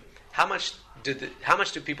 Hashem, how much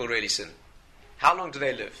do people really sin? How long do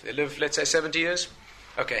they live? They live, let's say, 70 years?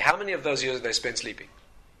 Okay, how many of those years do they spend sleeping?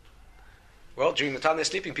 Well, during the time they're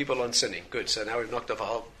sleeping, people aren't sinning. Good, so now we've knocked off a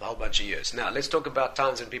whole bunch of years. Now, let's talk about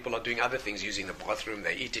times when people are doing other things, using the bathroom,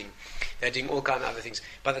 they're eating, they're doing all kinds of other things.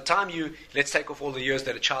 By the time let's take off all the years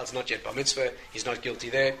that a child's not yet bar mitzvah, he's not guilty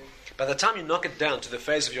there. By the time you knock it down to the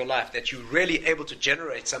phase of your life that you're really able to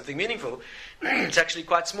generate something meaningful, it's actually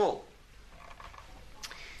quite small.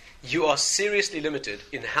 You are seriously limited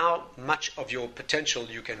in how much of your potential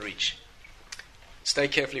you can reach. Stay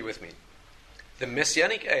carefully with me. The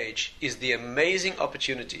Messianic age is the amazing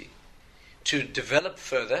opportunity to develop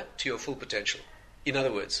further to your full potential. In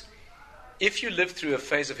other words, if you live through a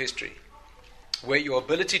phase of history where your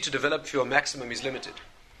ability to develop to your maximum is limited,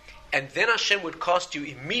 and then Hashem would cast you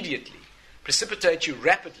immediately, precipitate you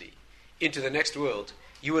rapidly into the next world,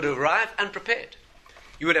 you would arrive unprepared.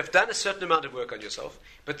 You would have done a certain amount of work on yourself,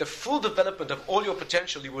 but the full development of all your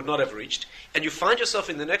potential you would not have reached, and you find yourself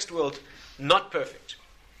in the next world not perfect.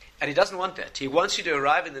 And he doesn't want that. He wants you to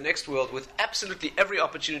arrive in the next world with absolutely every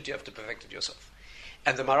opportunity of to perfect yourself.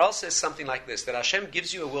 And the Maharal says something like this, that Hashem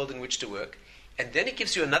gives you a world in which to work, and then he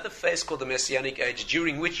gives you another phase called the Messianic age,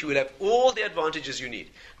 during which you will have all the advantages you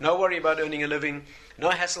need. No worry about earning a living,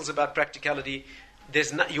 no hassles about practicality.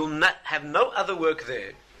 You'll have no other work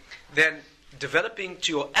there than developing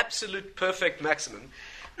to your absolute perfect maximum,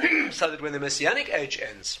 so that when the Messianic age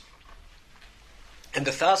ends, and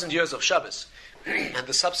the 1,000 years of Shabbos, and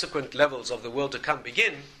the subsequent levels of the world to come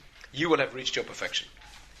begin, you will have reached your perfection.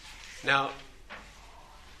 Now,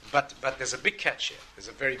 but there's a big catch here. There's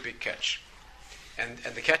a very big catch. And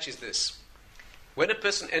the catch is this. When a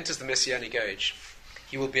person enters the Messianic age,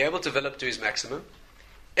 he will be able to develop to his maximum.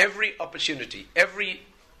 Every opportunity, every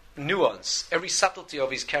nuance, every subtlety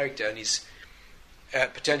of his character and his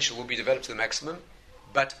potential will be developed to the maximum,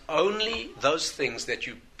 but only those things that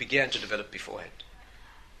you began to develop beforehand.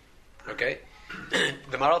 Okay?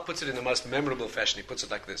 The Maharal puts it in the most memorable fashion. He puts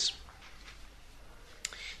it like this.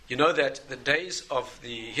 You know that the days of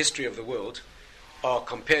the history of the world are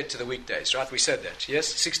compared to the weekdays, right? We said that, yes?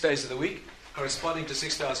 6 days of the week corresponding to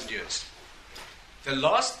 6,000 years.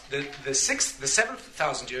 The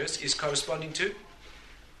 7,000 years is corresponding to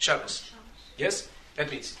Shabbos. Yes?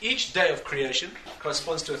 That means each day of creation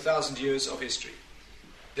corresponds to 1,000 years of history.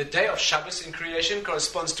 The day of Shabbos in creation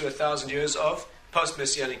corresponds to 1,000 years of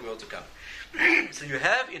post-Messianic world to come. So you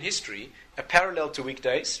have in history a parallel to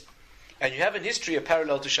weekdays, and you have in history a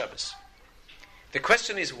parallel to Shabbos. The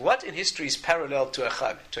question is, what in history is parallel to a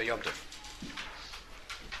Chag, to a Yom Tov?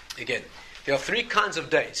 Again, there are 3 kinds of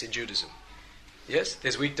days in Judaism. Yes,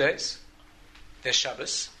 there's weekdays, there's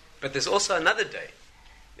Shabbos, but there's also another day,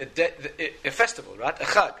 a festival, right? A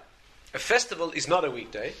Chag. A festival is not a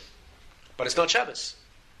weekday, but it's not Shabbos.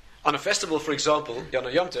 On a festival, for example,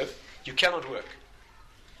 on Yom Tov, you cannot work.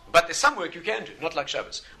 But there's some work you can do, not like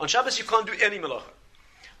Shabbos. On Shabbos, you can't do any melacha.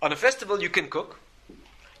 On a festival, you can cook,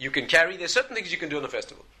 you can carry. There's certain things you can do on a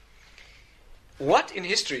festival. What in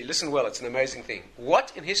history, listen well, it's an amazing thing.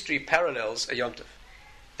 What in history parallels a Yom Tov?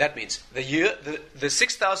 That means the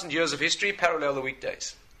 6,000 years of history parallel the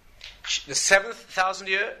weekdays. The 7,000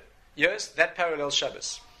 years, that parallels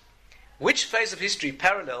Shabbos. Which phase of history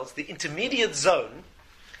parallels the intermediate zone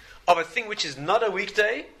of a thing which is not a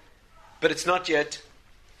weekday, but it's not yet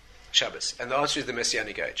Shabbos? And the answer is the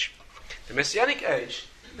Messianic age. The Messianic age,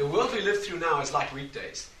 the world we live through now is like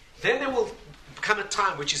weekdays. Then there will come a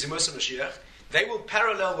time which is Yemos HaMashiach. They will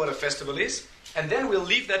parallel what a festival is, and then we'll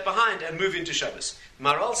leave that behind and move into Shabbos.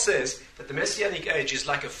 Maharal says that the Messianic age is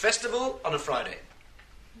like a festival on a Friday.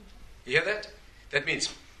 You hear that? That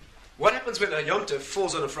means, what happens when a Yom Tov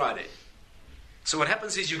falls on a Friday? So what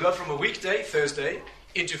happens is you go from a weekday, Thursday,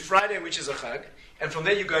 into Friday, which is a Chag, and from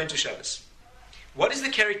there you go into Shabbos. What is the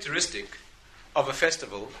characteristic of a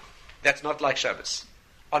festival that's not like Shabbos?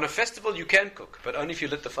 On a festival you can cook, but only if you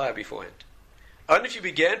lit the fire beforehand. Only if you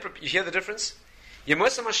you hear the difference?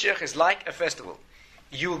 Yemos HaMashiach is like a festival.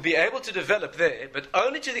 You will be able to develop there, but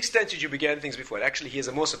only to the extent that you began things before. Actually, he has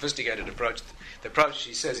a more sophisticated approach. The approach,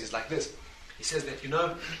 he says, is like this. He says that,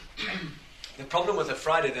 the problem with a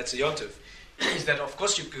Friday that's a Yom Tov is that, of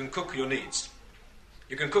course, you can cook your needs.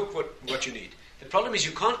 You can cook what you need. The problem is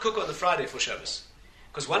you can't cook on the Friday for Shabbos.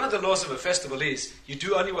 Because one of the laws of a festival is you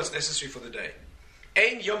do only what's necessary for the day.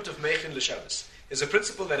 Ein Yom Tov Meichin LeShabbos. There's a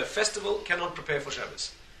principle that a festival cannot prepare for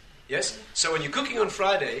Shabbos. Yes? So when you're cooking on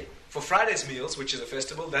Friday, for Friday's meals, which is a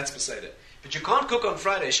festival, that's Beseder. But you can't cook on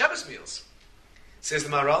Friday Shabbos meals. Says the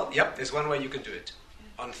Maharal, yep, there's one way you can do it.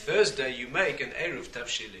 On Thursday, you make an Eruv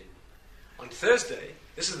Tavshili. On Thursday,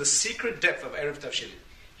 this is the secret depth of Eruv Tavshili.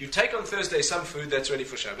 You take on Thursday some food that's ready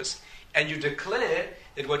for Shabbos, and you declare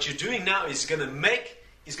that what you're doing now is going to make,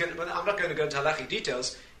 well, I'm not going to go into halachic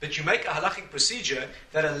details, but you make a halachic procedure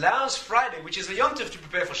that allows Friday, which is a Yom Tov, to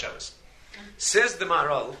prepare for Shabbos. Says the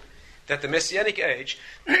Maharal that the Messianic age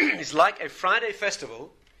is like a Friday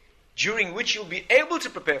festival during which you'll be able to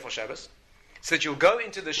prepare for Shabbos, so that you'll go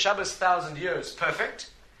into the Shabbos 1,000 years perfect,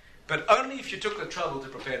 but only if you took the trouble to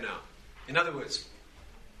prepare now. In other words,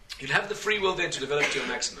 you'll have the free will then to develop to your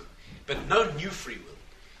maximum, but no new free will.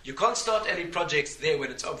 You can't start any projects there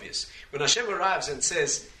when it's obvious. When Hashem arrives and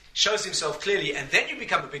says, shows himself clearly, and then you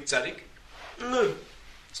become a big tzaddik, no,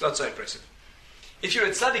 it's not so impressive. If you're a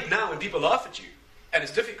tzaddik now and people laugh at you, and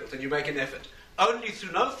it's difficult and you make an effort, only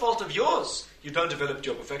through no fault of yours, you don't develop to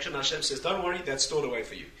your perfection. Hashem says, don't worry, that's stored away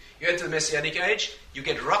for you. You enter the Messianic age, you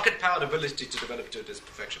get rocket-powered ability to develop to its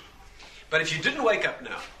perfection. But if you didn't wake up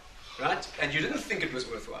now, right, and you didn't think it was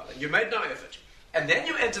worthwhile, and you made no effort, and then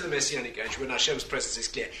you enter the Messianic age when Hashem's presence is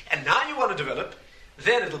clear, and now you want to develop,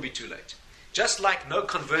 then it'll be too late. Just like no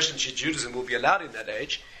conversion to Judaism will be allowed in that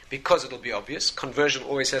age, because it'll be obvious, conversion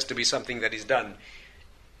always has to be something that is done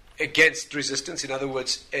against resistance. In other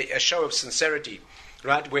words, a show of sincerity,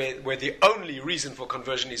 right, where the only reason for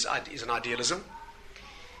conversion is an idealism.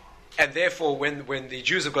 And therefore, when the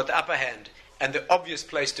Jews have got the upper hand, and the obvious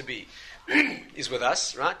place to be is with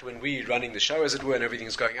us, right, when we're running the show, as it were, and everything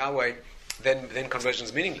is going our way, then conversion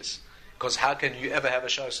is meaningless. Because how can you ever have a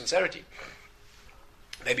show of sincerity?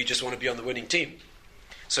 Maybe you just want to be on the winning team.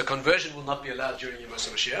 So conversion will not be allowed during Yemos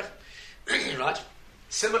HaMashiach, right?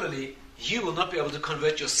 Similarly, you will not be able to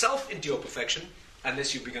convert yourself into your perfection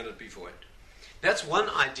unless you've begun it beforehand. That's one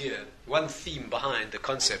idea, one theme behind the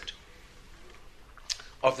concept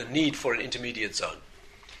of the need for an intermediate zone.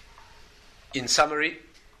 In summary,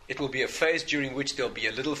 it will be a phase during which there'll be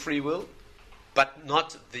a little free will, but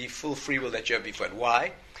not the full free will that you have before.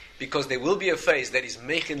 Why? Because there will be a phase that is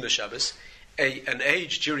Meichin LeShabbos, an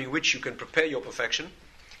age during which you can prepare your perfection,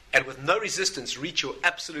 and with no resistance reach your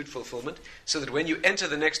absolute fulfillment, so that when you enter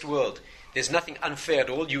the next world, there's nothing unfair at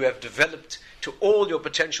all. You have developed to all your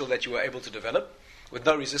potential that you were able to develop, with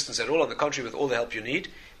no resistance at all, on the contrary, with all the help you need,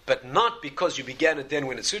 but not because you began it then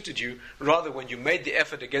when it suited you, rather when you made the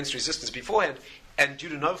effort against resistance beforehand, and due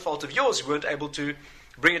to no fault of yours, you weren't able to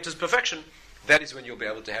bring it to perfection. That is when you'll be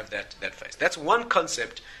able to have that phase. That's one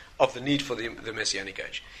concept of the need for the Messianic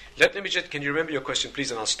age. Let me just, can you remember your question,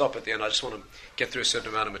 please, and I'll stop at the end. I just want to get through a certain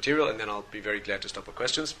amount of material, and then I'll be very glad to stop for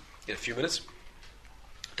questions in a few minutes.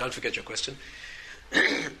 Don't forget your question.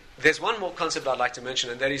 There's one more concept I'd like to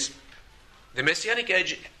mention, and that is the Messianic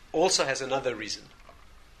age also has another reason.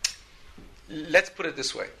 Let's put it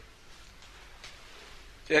this way.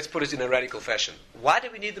 Let's put it in a radical fashion. Why do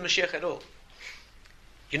we need the Mashiach at all?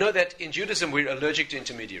 You know that in Judaism we're allergic to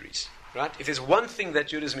intermediaries, right? If there's one thing that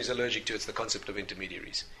Judaism is allergic to, it's the concept of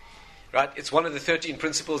intermediaries, right? It's one of the 13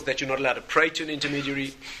 principles that you're not allowed to pray to an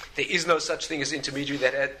intermediary. There is no such thing as intermediary.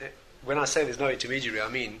 When I say there's no intermediary, I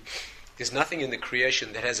mean there's nothing in the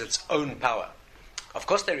creation that has its own power. Of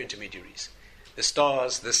course there are intermediaries. The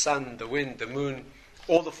stars, the sun, the wind, the moon,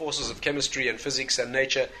 all the forces of chemistry and physics and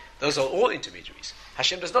nature, those are all intermediaries.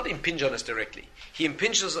 Hashem does not impinge on us directly. He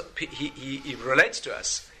impinges, he relates to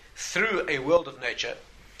us through a world of nature,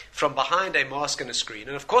 from behind a mask and a screen.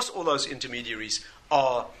 And of course all those intermediaries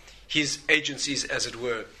are his agencies, as it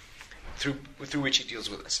were, through which he deals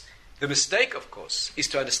with us. The mistake, of course, is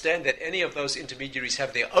to understand that any of those intermediaries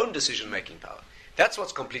have their own decision-making power. That's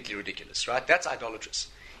what's completely ridiculous, right? That's idolatrous,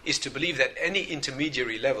 is to believe that any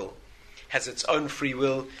intermediary level has its own free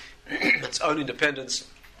will, its own independence.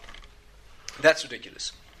 That's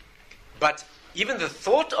ridiculous. But even the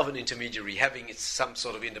thought of an intermediary having some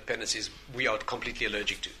sort of independence is we are completely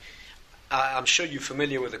allergic to. I'm sure you're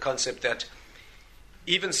familiar with the concept that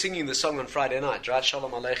even singing the song on Friday night, right?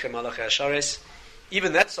 Shalom Aleichem Malachei Hashares,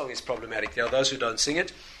 even that song is problematic. There are those who don't sing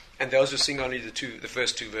it, and those who sing only the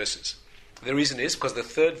first two verses. The reason is because the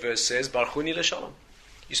third verse says, Barchuni LeShalom.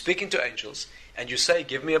 You're speaking to angels, and you say,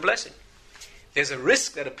 give me a blessing. There's a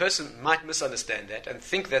risk that a person might misunderstand that and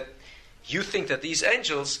think that you think that these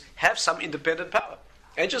angels have some independent power.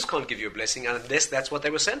 Angels can't give you a blessing unless that's what they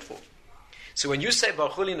were sent for. So when you say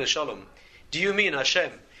Baruch Hu LeShalom, do you mean,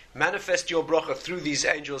 Hashem, manifest your bracha through these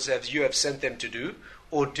angels as you have sent them to do?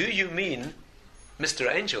 Or do you mean,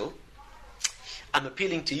 Mr. Angel, I'm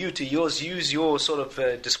appealing to you to use your sort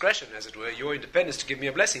of discretion, as it were, your independence to give me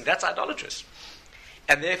a blessing? That's idolatrous.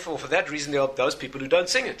 And therefore, for that reason, there are those people who don't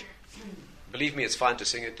sing it. Believe me, it's fine to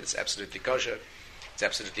sing it. It's absolutely kosher. It's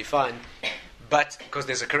absolutely fine. But, because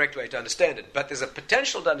there's a correct way to understand it. But there's a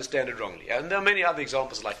potential to understand it wrongly. And there are many other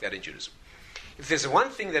examples like that in Judaism. If there's one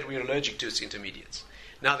thing that we're allergic to, it's intermediates.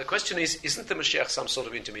 Now, the question is, isn't the Mashiach some sort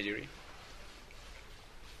of intermediary?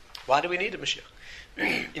 Why do we need a Mashiach?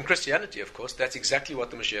 In Christianity, of course, that's exactly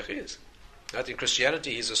what the Mashiach is. Right? In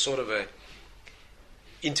Christianity, he's a sort of a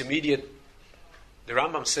intermediate. The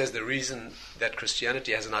Rambam says the reason that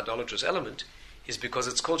Christianity has an idolatrous element is because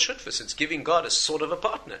it's called shutfus. It's giving God a sort of a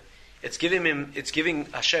partner. It's giving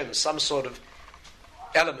Hashem some sort of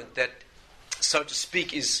element that, so to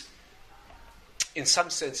speak, is in some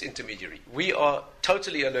sense intermediary. We are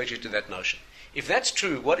totally allergic to that notion. If that's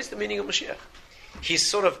true, what is the meaning of Mashiach? He's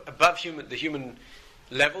sort of above the human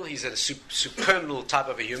level. He's at a supernal type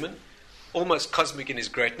of a human, almost cosmic in his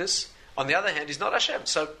greatness. On the other hand, he's not Hashem.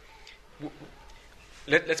 So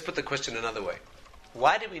let's put the question another way.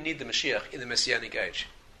 Why do we need the Mashiach in the Messianic age?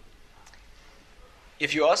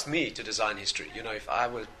 If you ask me to design history, if I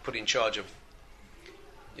were put in charge of,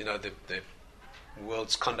 the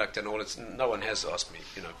world's conduct and all, no one has asked me,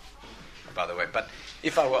 by the way. But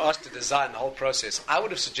if I were asked to design the whole process, I would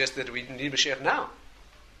have suggested that we need Mashiach now.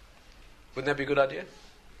 Wouldn't that be a good idea?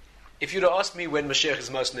 If you'd have asked me when Mashiach is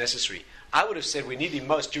most necessary, I would have said we need him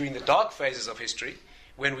most during the dark phases of history,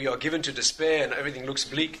 when we are given to despair and everything looks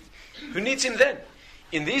bleak. Who needs him then?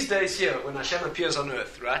 In these days here, when Hashem appears on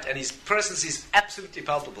earth, right, and his presence is absolutely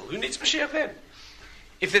palpable, who needs Mashiach then?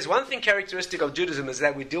 If there's one thing characteristic of Judaism, is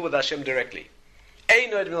that we deal with Hashem directly.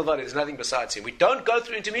 There's nothing besides him. We don't go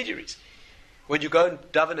through intermediaries. When you go and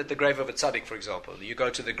daven at the grave of a tzaddik, for example, you go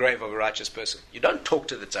to the grave of a righteous person. You don't talk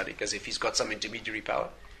to the tzaddik as if he's got some intermediary power.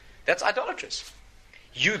 That's idolatrous.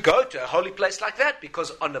 You go to a holy place like that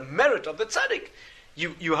because on the merit of the tzaddik,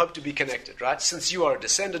 you hope to be connected, right? Since you are a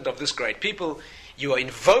descendant of this great people, you are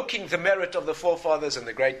invoking the merit of the forefathers and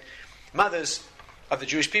the great mothers of the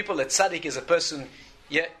Jewish people. That tzaddik is a person,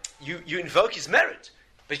 you invoke his merit,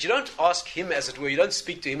 but you don't ask him, as it were, you don't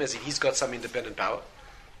speak to him as if he's got some independent power.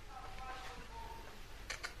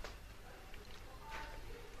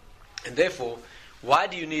 And therefore, why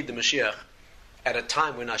do you need the Mashiach at a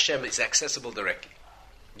time when Hashem is accessible directly?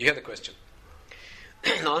 You hear the question.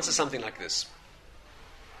 I'll answer something like this.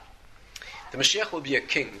 The Mashiach will be a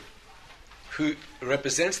king who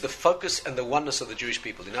represents the focus and the oneness of the Jewish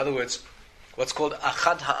people. In other words, what's called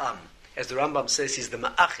Achad Ha'am. As the Rambam says, he's the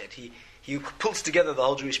Ma'ached. He pulls together the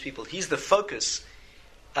whole Jewish people. He's the focus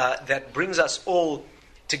that brings us all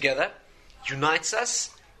together, unites us,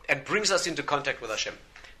 and brings us into contact with Hashem.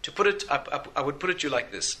 To put it, I would put it to you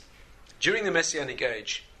like this. During the Messianic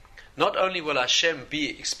age, not only will Hashem be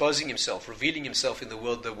exposing himself, revealing himself in the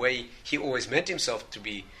world the way he always meant himself to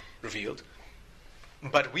be revealed,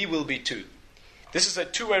 but we will be too. This is a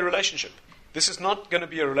two-way relationship. This is not going to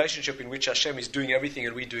be a relationship in which Hashem is doing everything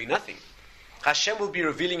and we doing nothing. Hashem will be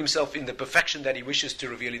revealing himself in the perfection that he wishes to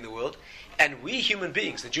reveal in the world, and we human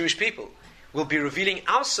beings, the Jewish people, will be revealing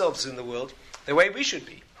ourselves in the world the way we should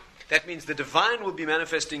be. That means the divine will be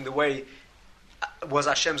manifesting the way was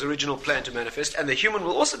Hashem's original plan to manifest, and the human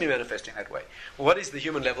will also be manifesting that way. Well, what is the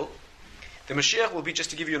human level? The Mashiach will be, just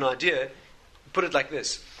to give you an idea, put it like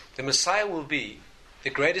this. The Messiah will be the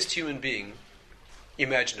greatest human being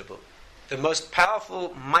imaginable. The most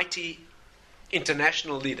powerful, mighty,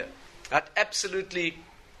 international leader. Right? Absolutely,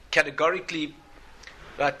 categorically,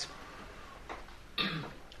 right?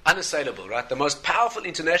 Unassailable, right? The most powerful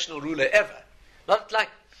international ruler ever. Not like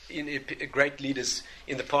great leaders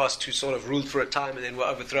in the past who sort of ruled for a time and then were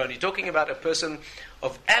overthrown. You're talking about a person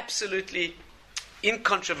of absolutely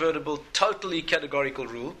incontrovertible, totally categorical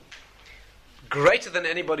rule, greater than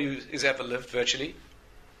anybody who has ever lived, virtually,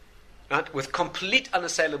 right? With complete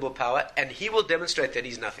unassailable power, and he will demonstrate that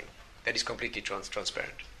he's nothing, that he's completely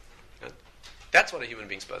transparent. Right? That's what a human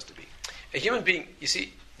being's supposed to be. A human being, you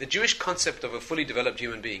see, the Jewish concept of a fully developed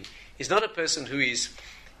human being is not a person who is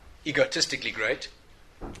egotistically great,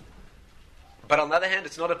 but on the other hand,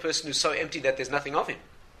 it's not a person who's so empty that there's nothing of him.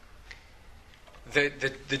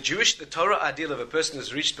 The Torah ideal of a person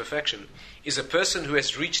who's reached perfection is a person who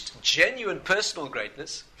has reached genuine personal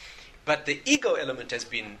greatness, but the ego element has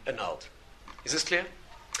been annulled. Is this clear?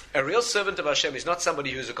 A real servant of Hashem is not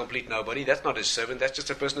somebody who's a complete nobody. That's not his servant. That's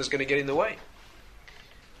just a person who's going to get in the way.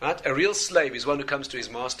 Right? A real slave is one who comes to his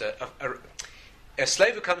master. A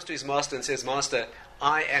slave who comes to his master and says, "Master,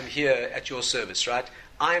 I am here at your service." Right?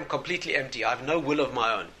 I am completely empty. I have no will of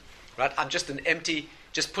my own. Right? I'm just an empty,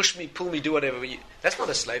 just push me, pull me, do whatever. That's not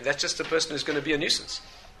a slave. That's just a person who's going to be a nuisance.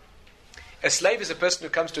 A slave is a person who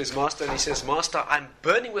comes to his master and he says, Master, I'm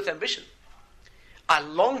burning with ambition. I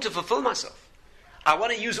long to fulfill myself. I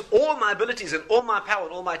want to use all my abilities and all my power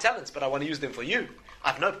and all my talents, but I want to use them for you.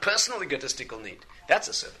 I have no personal egotistical need. That's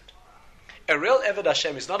a servant. A real Eved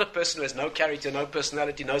Hashem is not a person who has no character, no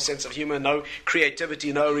personality, no sense of humor, no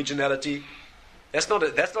creativity, no originality. That's not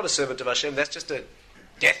a servant of Hashem. That's just a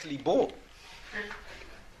deathly bore.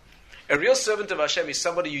 A real servant of Hashem is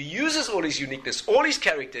somebody who uses all his uniqueness, all his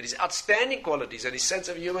character, his outstanding qualities, and his sense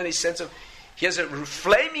of humor, and he has a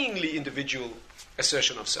flamingly individual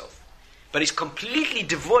assertion of self. But he's completely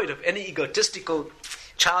devoid of any egotistical,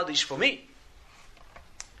 childish for me.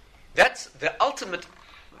 That's the ultimate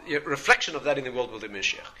reflection of that in the world will be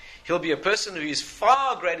Mashiach. He'll be a person who is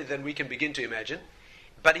far greater than we can begin to imagine,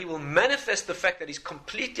 but he will manifest the fact that he's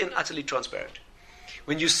completely and utterly transparent.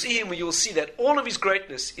 When you see him, you will see that all of his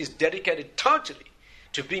greatness is dedicated totally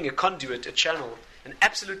to being a conduit, a channel, an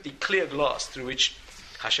absolutely clear glass through which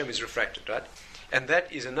Hashem is refracted, right? And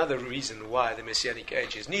that is another reason why the Messianic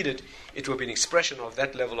age is needed. It will be an expression of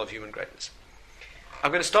that level of human greatness.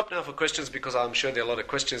 I'm going to stop now for questions because I'm sure there are a lot of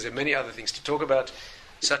questions. There are many other things to talk about,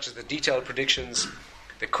 such as the detailed predictions,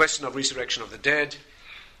 the question of resurrection of the dead,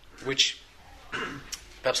 which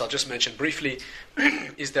perhaps I'll just mention briefly,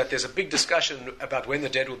 is that there's a big discussion about when the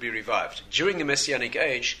dead will be revived. During the Messianic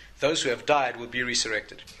age, those who have died will be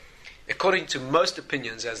resurrected. According to most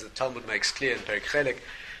opinions, as the Talmud makes clear in Perek Chelek,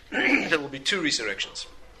 there will be two resurrections.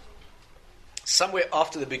 Somewhere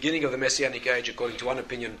after the beginning of the Messianic age, according to one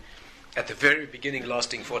opinion, at the very beginning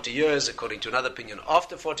lasting 40 years, according to another opinion,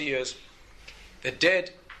 after 40 years, the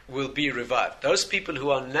dead will be revived. Those people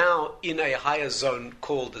who are now in a higher zone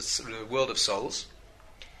called the world of souls,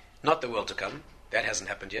 not the world to come, that hasn't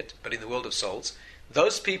happened yet, but in the world of souls,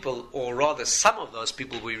 those people, or rather some of those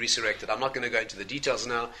people, will be resurrected. I'm not going to go into the details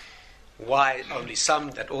now, why only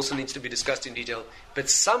some, that also needs to be discussed in detail, but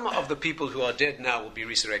some of the people who are dead now will be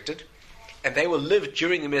resurrected, and they will live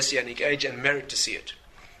during the Messianic age and merit to see it.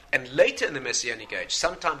 And later in the Messianic age,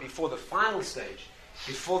 sometime before the final stage,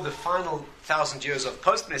 before the final 1,000 years of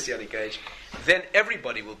post-Messianic age, then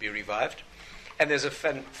everybody will be revived. And there's a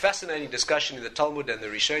fascinating discussion in the Talmud and the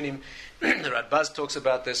Rishonim. The Radbaz talks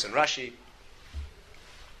about this, and Rashi.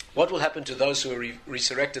 What will happen to those who are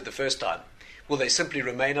resurrected the first time? Will they simply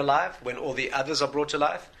remain alive when all the others are brought to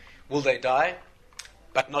life? Will they die,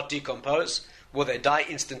 but not decompose? Will they die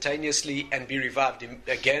instantaneously and be revived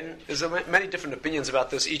again? There's many different opinions about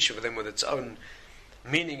this, each of them with its own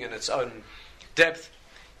meaning and its own depth.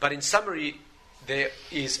 But in summary, there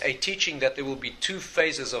is a teaching that there will be two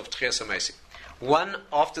phases of Tchias HaMesim. One,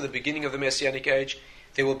 after the beginning of the Messianic age,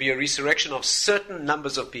 there will be a resurrection of certain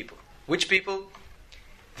numbers of people. Which people?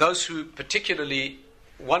 Those who particularly,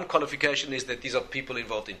 one qualification is that these are people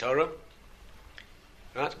involved in Torah,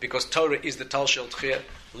 right? Because Torah is the Tal Shel Tchiyah.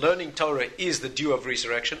 Learning Torah is the due of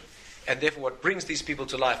resurrection, and therefore what brings these people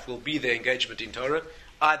to life will be their engagement in Torah,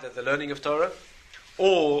 either the learning of Torah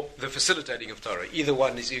or the facilitating of Torah. Either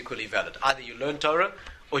one is equally valid. Either you learn Torah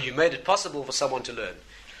or you made it possible for someone to learn.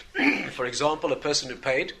 For example, a person who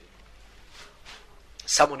paid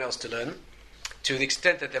someone else to learn, to the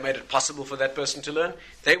extent that they made it possible for that person to learn,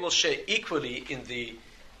 they will share equally in the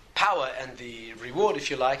power and the reward,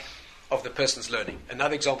 if you like, of the person's learning.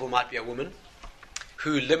 Another example might be a woman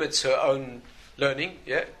who limits her own learning.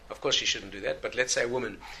 Yeah, of course she shouldn't do that, but let's say a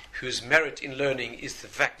woman whose merit in learning is the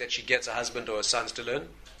fact that she gets a husband or her sons to learn,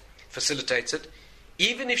 facilitates it.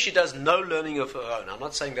 Even if she does no learning of her own, I'm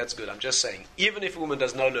not saying that's good, I'm just saying, even if a woman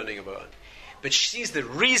does no learning of her own, but she's the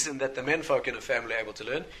reason that the menfolk in her family are able to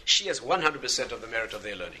learn, she has 100% of the merit of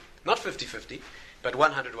their learning. Not 50-50, but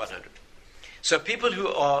 100-100. So people who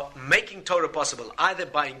are making Torah possible, either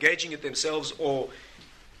by engaging it themselves or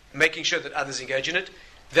making sure that others engage in it,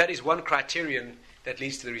 that is one criterion that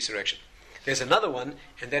leads to the resurrection. There's another one,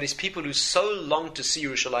 and that is people who so long to see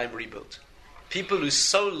Yerushalayim rebuilt. People who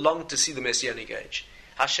so long to see the Messianic age.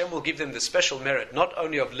 Hashem will give them the special merit, not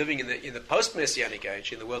only of living in the post-Messianic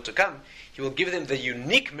age, in the world to come, He will give them the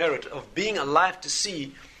unique merit of being alive to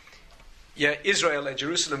see Israel and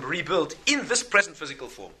Jerusalem rebuilt in this present physical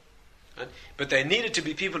form. Right? But they needed to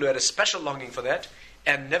be people who had a special longing for that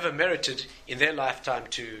and never merited in their lifetime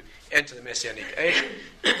to enter the Messianic age.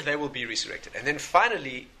 They will be resurrected. And then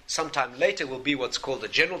finally, sometime later, will be what's called the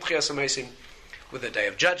general Tchias HaMesim, with the Day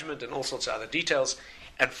of Judgment and all sorts of other details.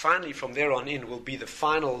 And finally, from there on in, will be the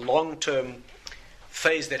final long-term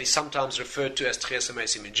phase that is sometimes referred to as Tchias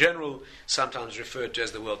HaMesim in general, sometimes referred to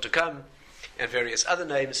as the world to come, and various other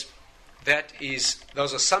names.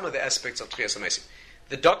 those are some of the aspects of Tchias HaMesim.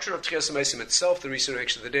 The doctrine of Tchias HaMesim itself, the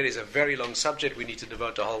resurrection of the dead, is a very long subject. We need to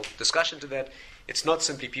devote a whole discussion to that. It's not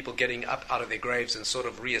simply people getting up out of their graves and sort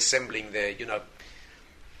of reassembling their,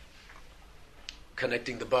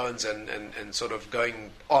 connecting the bones and sort of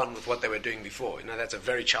going on with what they were doing before. That's a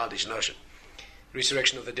very childish notion.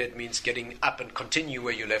 Resurrection of the dead means getting up and continue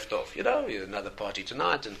where you left off. You're another party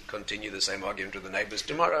tonight and continue the same argument with the neighbors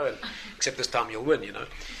tomorrow, and except this time you'll win,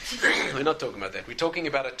 We're not talking about that. We're talking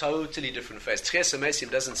about a totally different phase. Tchias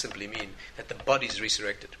HaMesim doesn't simply mean that the body is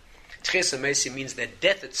resurrected. Tchias HaMesim means that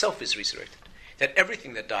death itself is resurrected. That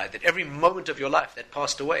everything that died, that every moment of your life that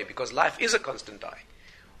passed away, because life is a constant dying,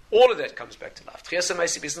 all of that comes back to life. Tchias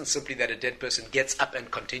HaMesim isn't simply that a dead person gets up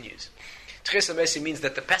and continues. Tchias HaMesim means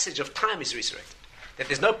that the passage of time is resurrected. That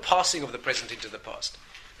there's no passing of the present into the past.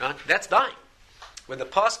 Right? That's dying. When the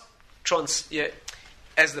past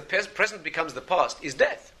as the present becomes the past, is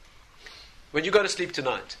death. When you go to sleep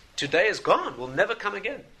tonight, today is gone, will never come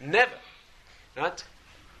again. Never. Right?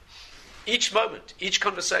 Each moment, each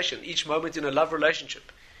conversation, each moment in a love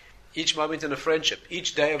relationship, each moment in a friendship,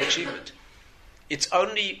 each day of achievement, it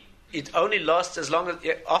only lasts as long as,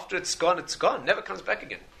 after it's gone, never comes back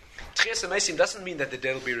again. Tchias HaMesim doesn't mean that the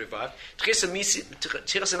dead will be revived. Tchias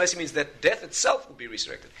HaMesim means that death itself will be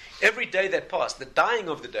resurrected. Every day that passed, the dying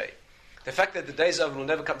of the day, the fact that the day is over and will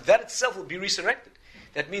never come, that itself will be resurrected.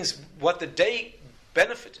 That means what the day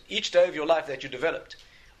benefited, each day of your life that you developed,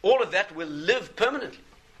 all of that will live permanently.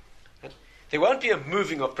 Right? There won't be a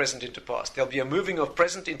moving of present into past. There'll be a moving of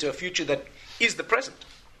present into a future that is the present.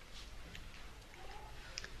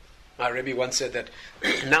 My Rebbe once said that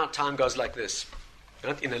now time goes like this.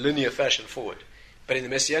 Not in a linear fashion forward. But in the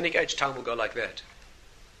Messianic age, time will go like that.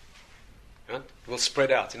 Right? It will spread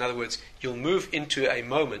out. In other words, you'll move into a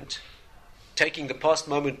moment, taking the past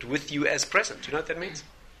moment with you as present. Do you know what that means?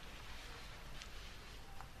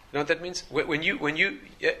 You know what that means?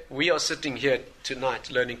 We are sitting here tonight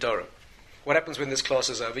learning Torah. What happens when this class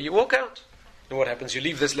is over? You walk out. And what happens? You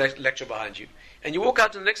leave this lecture behind you. And you walk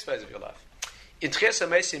out to the next phase of your life. In Tchias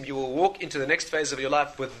HaMesim, you will walk into the next phase of your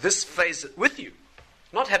life with this phase with you.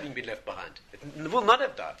 Not having been left behind. It will not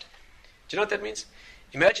have died. Do you know what that means?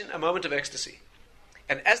 Imagine a moment of ecstasy.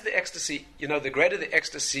 And as the ecstasy, the greater the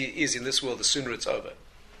ecstasy is in this world, the sooner it's over.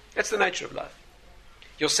 That's the nature of life.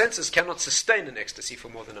 Your senses cannot sustain an ecstasy for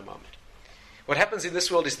more than a moment. What happens in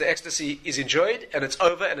this world is the ecstasy is enjoyed, and it's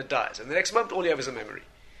over, and it dies. And the next moment, all you have is a memory.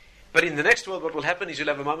 But in the next world, what will happen is you'll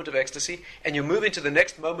have a moment of ecstasy, and you'll move into the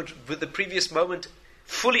next moment with the previous moment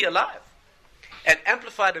fully alive, and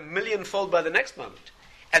amplified 1,000,000-fold by the next moment.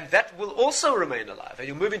 And that will also remain alive. And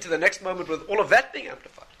you'll move into the next moment with all of that being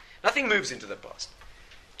amplified. Nothing moves into the past.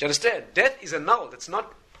 Do you understand? Death is annulled. It's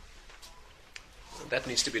not... That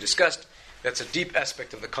needs to be discussed. That's a deep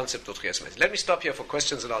aspect of the concept of Tchias HaMesim. Let me stop here for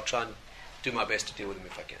questions, and I'll try and do my best to deal with them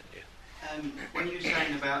if I can. Yeah. When you were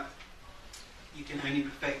saying about you can only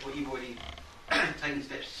perfect what you've already taken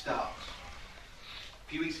steps to start. A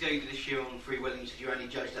few weeks ago you did a shiur on free will, and you said you're only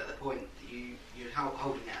judged at the point that you're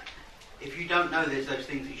holding at. If you don't know there's those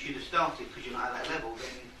things that you should have started because you're not at that level,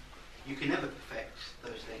 then you can never perfect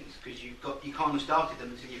those things because you can't have started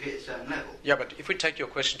them until you've hit a certain level. Yeah, but if we take your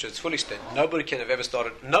question to its full extent, nobody can have ever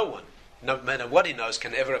started, no one, no matter what he knows,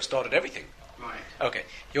 can ever have started everything. Right. Okay,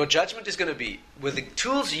 your judgment is going to be, with the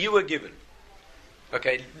tools you were given,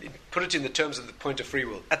 okay, put it in the terms of the point of free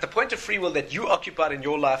will. At the point of free will that you occupied in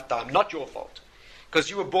your lifetime, not your fault,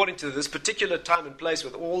 because you were born into this particular time and place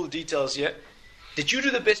with all the details here. Did you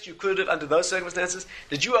do the best you could have under those circumstances?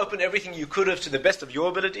 Did you open everything you could have to the best of your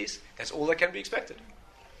abilities? That's all that can be expected.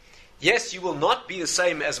 Yes, you will not be the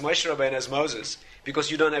same as Moshe Rabbeinu, as Moses,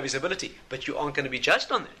 because you don't have his ability, but you aren't going to be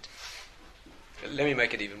judged on that. Let me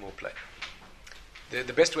make it even more plain.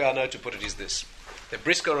 The best way I know to put it is this. The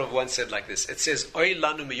Briskerov once said like this. It says, Oy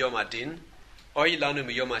lanu miyom adin, oy lanu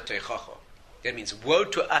miyom ha'tochacha. That means, woe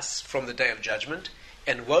to us from the day of judgment,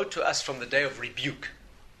 and woe to us from the day of rebuke.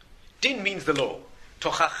 Din means the law.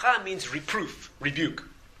 Tochacha means reproof, rebuke.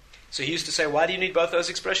 So he used to say, why do you need both those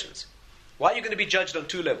expressions? Why are you going to be judged on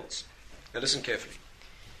two levels? Now listen carefully.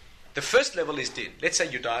 The first level is din. Let's say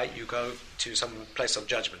you die, you go to some place of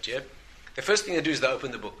judgment, yeah? The first thing they do is they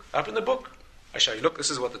open the book. Open the book. I show you, look, this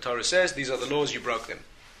is what the Torah says, these are the laws, you broke them.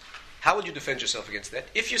 How will you defend yourself against that?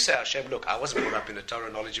 If you say, Hashem, look, I wasn't brought up in a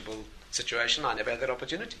Torah knowledgeable situation, I never had that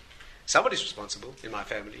opportunity. Somebody's responsible in my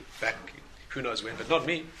family, back who knows when, but not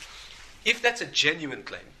me. If that's a genuine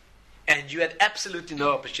claim, and you had absolutely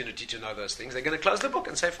no opportunity to know those things, they're going to close the book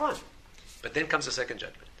and say, fine. But then comes the second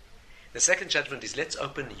judgment. The second judgment is, let's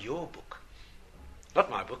open your book. Not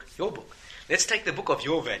my book, your book. Let's take the book of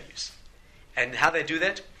your values. And how they do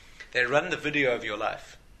that? They run the video of your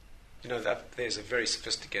life. There's a very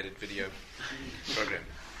sophisticated video program.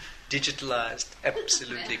 Digitalized,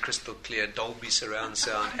 absolutely crystal clear, Dolby surround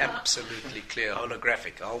sound, absolutely clear,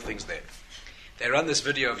 holographic, the whole thing's there. They run this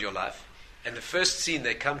video of your life, and the first scene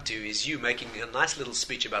they come to is you making a nice little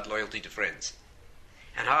speech about loyalty to friends.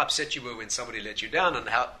 And how upset you were when somebody let you down, and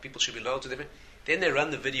how people should be loyal to them. Then they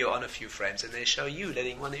run the video on a few frames, and they show you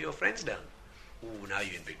letting one of your friends down. Ooh, now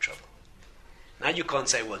you're in big trouble. Now you can't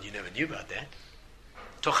say, well, you never knew about that.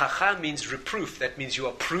 Tochacha means reproof. That means you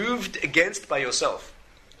are proved against by yourself.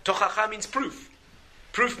 Tochacha means proof.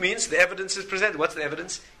 Proof means the evidence is presented. What's the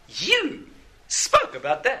evidence? You spoke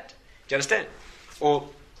about that. Do you understand? Or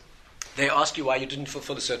they ask you why you didn't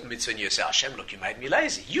fulfill a certain mitzvah, and you say, Hashem, look, you made me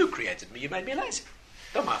lazy. You created me, you made me lazy.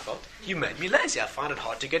 Not my fault. You made me lazy. I find it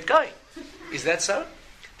hard to get going. Is that so?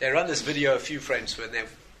 They run this video a few frames when they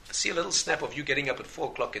see a little snap of you getting up at 4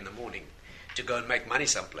 o'clock in the morning to go and make money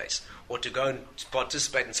someplace, or to go and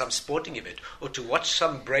participate in some sporting event, or to watch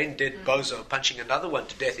some brain-dead bozo punching another one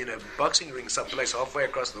to death in a boxing ring someplace halfway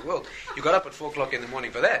across the world. You got up at 4 o'clock in the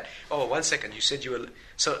morning for that. Oh, 1 second, you said you were...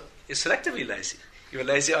 So, you're selectively lazy. You were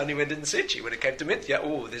lazy only when it didn't suit you. When it came to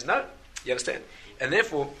mitzvah, there's no... You understand? And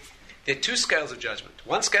therefore, there are 2 scales of judgment.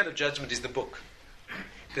 One scale of judgment is the book.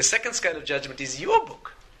 The second scale of judgment is your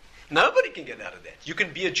book. Nobody can get out of that. You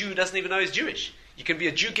can be a Jew who doesn't even know he's Jewish. You can be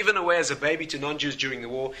a Jew given away as a baby to non-Jews during the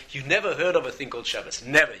war. You've never heard of a thing called Shabbos.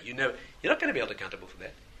 Never. You're not going to be held accountable for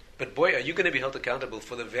that. But boy, are you going to be held accountable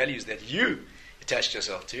for the values that you attached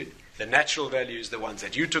yourself to, the natural values, the ones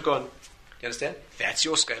that you took on. You understand? That's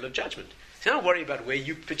your scale of judgment. So don't worry about where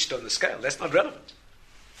you pitched on the scale. That's not relevant.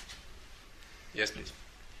 Yes, please.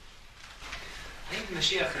 I think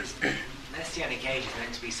Mashiach is, Messianic age is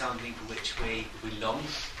meant to be something for which we long.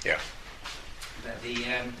 Yeah. But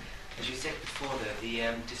as you said before,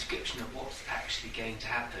 the description of what's actually going to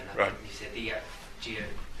happen, I think you said the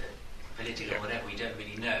political or whatever, we don't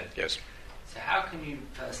really know. Yes. So how can we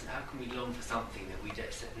long for something that we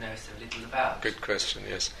don't know so little about? Good question,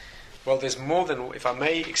 yes. Well, there's more than... If I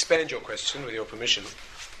may expand your question, with your permission.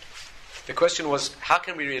 The question was, how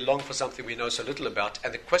can we really long for something we know so little about?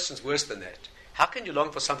 And the question's worse than that. How can you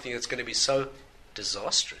long for something that's going to be so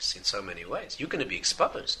disastrous in so many ways? You're going to be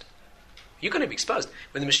exposed. You're going to be exposed.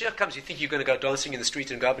 When the Mashiach comes, you think you're going to go dancing in the street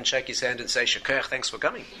and go up and shake his hand and say, Shekach, thanks for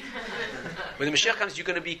coming. When the Mashiach comes, you're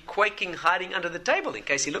going to be quaking, hiding under the table in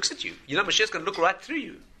case he looks at you. You know, Mashiach's going to look right through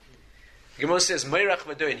you. The Gemara says, Meirach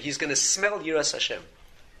v'doin, he's going to smell Yiras Hashem.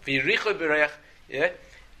 V'yiricho b'reach, yeah?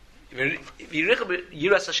 V'yiricho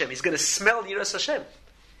Yiras Hashem, he's going to smell Yiras Hashem.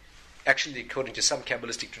 Actually, according to some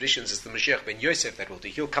Kabbalistic traditions, it's the Mashiach ben Yosef that will do.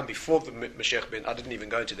 He'll come before the Mashiach ben... I didn't even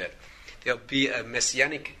go into that. There'll be a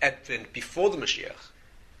messianic advent before the Mashiach.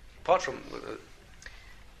 Apart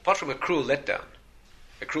from a cruel letdown,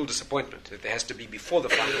 a cruel disappointment that there has to be before the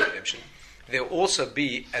final redemption, there'll also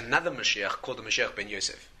be another Mashiach called the Mashiach ben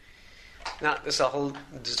Yosef. Now, this is a whole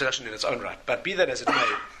discussion in its own right. But be that as it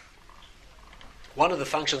may, one of the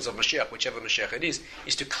functions of Mashiach, whichever Mashiach it is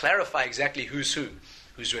to clarify exactly who's who.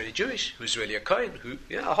 Who's really Jewish, who's really a Kohen,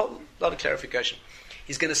 a whole lot of clarification.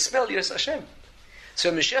 He's going to smell Yiras Hashem. So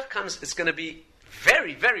when Mashiach comes, it's going to be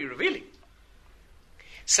very, very revealing.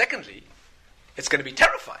 Secondly, it's going to be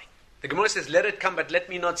terrifying. The Gemara says, let it come, but let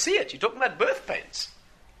me not see it. You're talking about birth pains.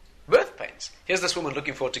 Birth pains. Here's this woman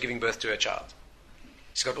looking forward to giving birth to her child.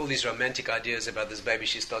 She's got all these romantic ideas about this baby.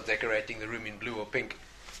 She starts decorating the room in blue or pink.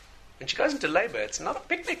 When she goes into labor, it's not a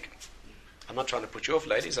picnic. I'm not trying to put you off,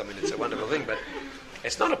 ladies. I mean, it's a wonderful thing, but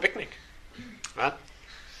it's not a picnic. Right?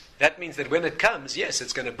 That means that when it comes, yes,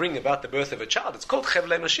 it's going to bring about the birth of a child. It's called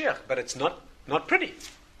Chevlei Mashiach, but it's not pretty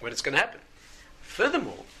when it's going to happen.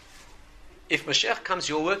 Furthermore, if Mashiach comes,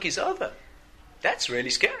 your work is over. That's really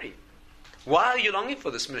scary. Why are you longing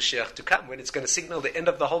for this Mashiach to come when it's going to signal the end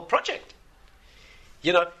of the whole project?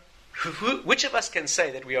 You know, which of us can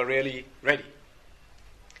say that we are really ready?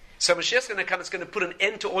 So Mashiach's going to come, it's going to put an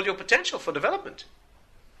end to all your potential for development.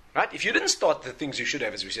 Right? If you didn't start the things you should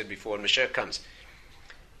have, as we said before, and Mashiach comes,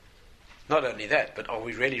 not only that, but are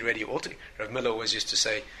we really ready altogether? Rav Miller always used to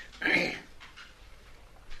say,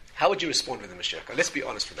 how would you respond with the Mashiach? Let's be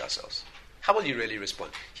honest with ourselves. How will you really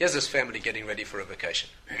respond? Here's this family getting ready for a vacation.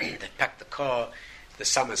 They packed the car, the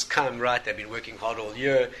summer's come, right? They've been working hard all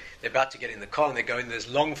year. They're about to get in the car and they're going this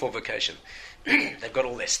long for vacation. They've got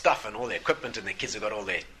all their stuff and all their equipment, and their kids have got all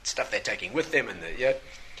their stuff they're taking with them. And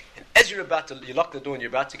as you lock the door and you're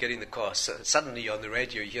about to get in the car, so suddenly on the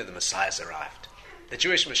radio you hear the Messiah's arrived. The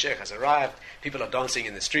Jewish Mashiach has arrived. People are dancing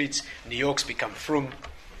in the streets. New York's become frum.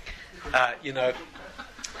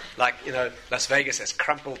 Las Vegas has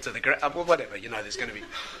crumpled to the ground. Whatever, there's going to be...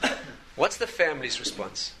 What's the family's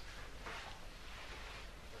response?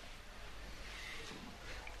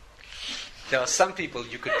 there are some people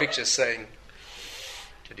you could picture saying,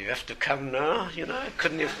 "Did you have to come now?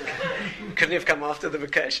 Couldn't you have come after the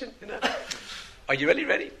vacation? Are you really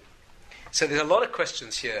ready?" So there's a lot of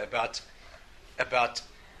questions here about.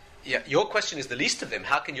 Your question is the least of them.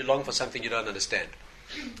 How can you long for something you don't understand?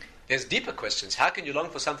 There's deeper questions. How can you long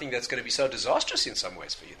for something that's going to be so disastrous in some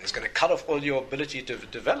ways for you? That's going to cut off all your ability to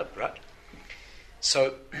develop, right?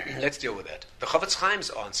 So let's deal with that. The Chofetz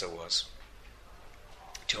Chaim's answer was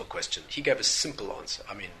to your question. He gave a simple answer.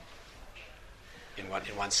 I mean, in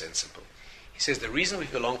one sense, simple. He says the reason we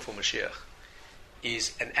long for Mashiach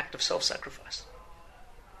is an act of self-sacrifice.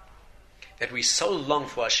 That we so long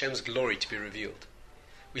for Hashem's glory to be revealed.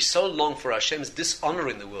 We so long for Hashem's dishonor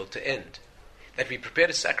in the world to end, that we prepare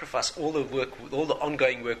to sacrifice all the work, all the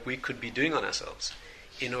ongoing work we could be doing on ourselves.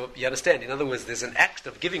 You understand? In other words, there's an act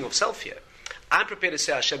of giving of self here. I'm prepared to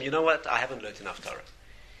say, Hashem, you know what? I haven't learned enough Torah.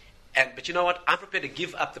 But you know what? I'm prepared to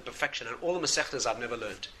give up the perfection and all the Masechtas I've never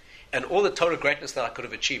learned, and all the Torah greatness that I could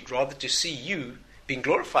have achieved, rather to see you being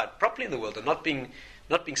glorified properly in the world and not being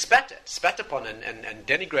spat upon and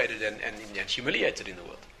denigrated and humiliated in the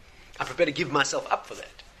world. I'm prepared to give myself up for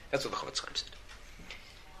that. That's what the Chofetz Chaim said.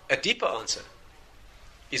 A deeper answer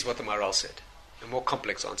is what the Maharal said. A more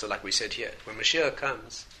complex answer, like we said here. When Mashiach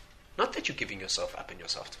comes, not that you're giving yourself up in your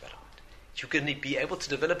self-development. You're going to be able to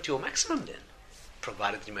develop to your maximum then,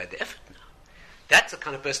 provided you made the effort now. That's the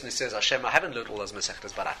kind of person who says, Hashem, I haven't learned all those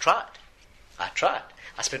Masechtas, but I tried.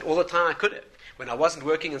 I spent all the time I could have. When I wasn't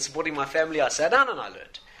working and supporting my family, I sat down and I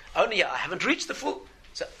learned. Only I haven't reached the full.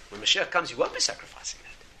 So when Mashiach comes, you won't be sacrificing that.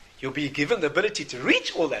 You'll be given the ability to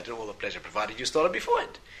reach all that and all the pleasure, provided you started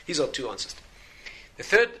beforehand. These are two answers. The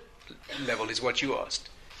third level is what you asked.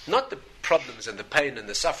 Not the problems and the pain and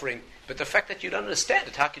the suffering, but the fact that you don't understand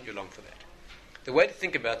it. How can you long for that? The way to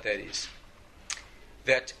think about that is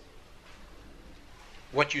that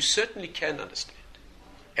what you certainly can understand,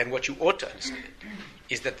 and what you ought to understand,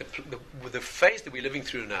 is that the phase that we're living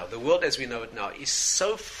through now, the world as we know it now, is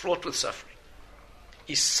so fraught with suffering,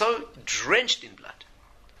 is so drenched in blood,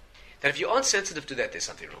 that if you aren't sensitive to that, there's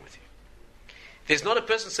something wrong with you. There's not a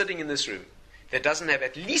person sitting in this room that doesn't have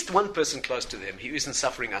at least one person close to them who isn't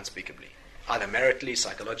suffering unspeakably, either maritally,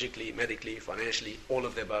 psychologically, medically, financially, all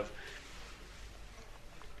of the above.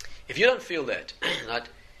 If you don't feel that, right,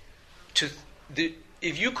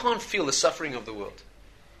 if you can't feel the suffering of the world,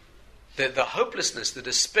 the hopelessness, the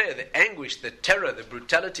despair, the anguish, the terror, the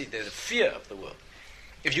brutality, the fear of the world,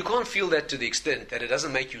 if you can't feel that to the extent that it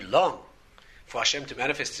doesn't make you long for Hashem to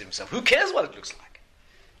manifest himself, who cares what it looks like?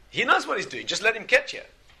 He knows what he's doing. Just let him catch you.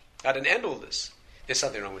 Right, and end all this. There's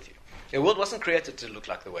something wrong with you. The world wasn't created to look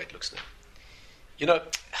like the way it looks now.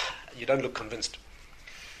 You don't look convinced.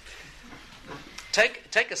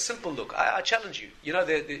 Take a simple look. I challenge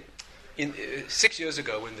you. 6 years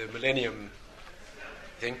ago, when the Millennium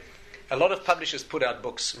thing, a lot of publishers put out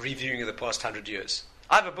books reviewing the past 100 years.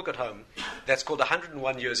 I have a book at home that's called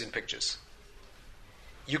 101 Years in Pictures.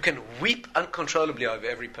 You can weep uncontrollably over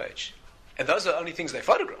every page. And those are the only things they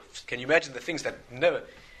photographed. Can you imagine the things that never...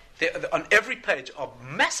 On every page are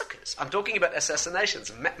massacres. I'm talking about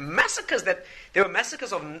assassinations. Massacres that... There were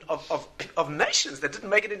massacres of nations that didn't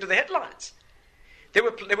make it into the headlines. There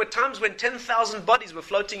were times when 10,000 bodies were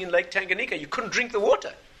floating in Lake Tanganyika. You couldn't drink the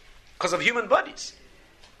water because of human bodies.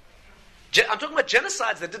 I'm talking about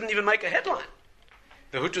genocides that didn't even make a headline.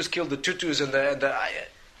 The Hutus killed the Tutus and the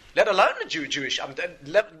let alone the Jewish.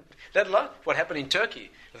 Let alone what happened in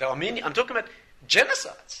Turkey. The Armenian. I'm talking about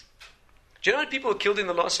genocides. Do you know how many people were killed in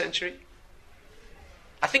the last century?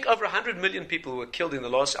 I think over 100 million people were killed in the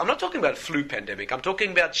last... I'm not talking about a flu pandemic. I'm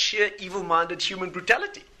talking about sheer evil-minded human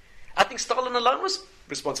brutality. I think Stalin alone was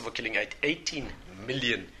responsible for killing 18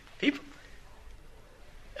 million people.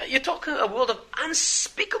 You're talking a world of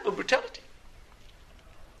unspeakable brutality.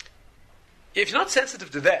 If you're not sensitive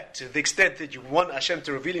to that, to the extent that you want Hashem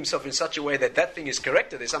to reveal himself in such a way that that thing is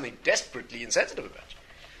corrected, there's something desperately insensitive about you.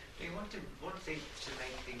 You want to make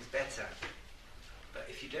things better, but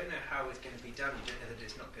if you don't know how it's going to be done, you don't know that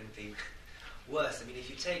it's not going to be worse. I mean, if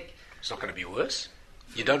you take... It's not going to be worse?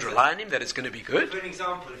 You don't rely on him that it's going to be good? For an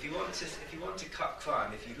example, if you want to cut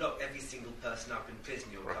crime, if you lock every single person up in prison,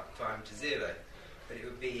 you'll cut crime to zero. But it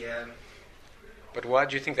would be... But why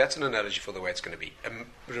do you think that's an analogy for the way it's going to be?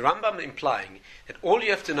 Rambam implying that all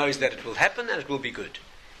you have to know is that it will happen and it will be good.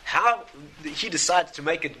 How he decides to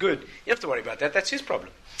make it good, you don't have to worry about that. That's his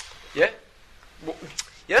problem. Yeah?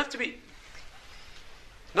 You have to be...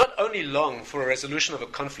 Not only long for a resolution of a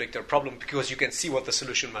conflict or a problem because you can see what the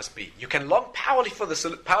solution must be. You can long powerfully for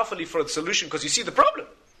the solution because you see the problem.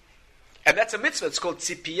 And that's a mitzvah. It's called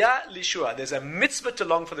tzipiyah lishua. There's a mitzvah to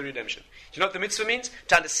long for the redemption. Do you know what the mitzvah means?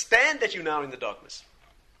 To understand that you're now in the darkness.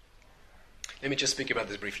 Let me just speak about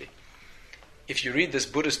this briefly. If you read this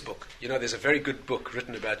Buddhist book, you know there's a very good book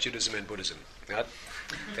written about Judaism and Buddhism. Right?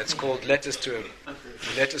 That's called Letters to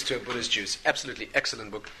a Buddhist Jew. Absolutely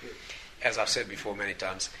excellent book, as I've said before many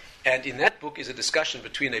times. And in that book is a discussion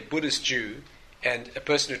between a Buddhist Jew and a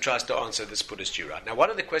person who tries to answer this Buddhist Jew. Right? Now, one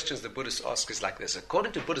of the questions the Buddhists ask is like this.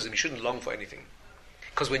 According to Buddhism, you shouldn't long for anything.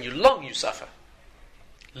 Because when you long, you suffer.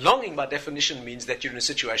 Longing, by definition, means that you're in a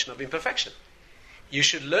situation of imperfection. You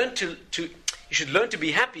should learn to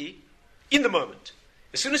be happy in the moment.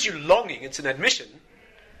 As soon as you're longing, it's an admission.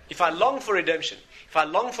 If I long for redemption, if I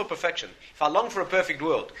long for perfection, if I long for a perfect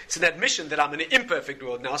world, it's an admission that I'm in an imperfect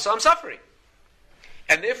world now, so I'm suffering.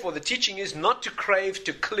 And therefore, the teaching is not to crave,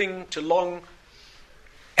 to cling, to long.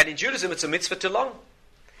 And in Judaism, it's a mitzvah to long.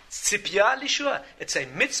 Tzipiyah lishua. It's a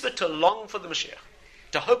mitzvah to long for the Mashiach,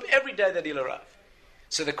 to hope every day that he'll arrive.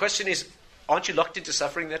 So the question is, aren't you locked into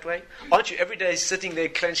suffering that way? Aren't you every day sitting there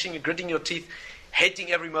clenching and gritting your teeth,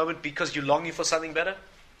 hating every moment because you're longing for something better?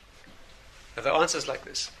 Now the answer is like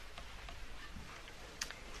this.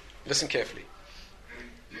 Listen carefully.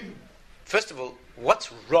 First of all,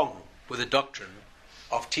 what's wrong with the doctrine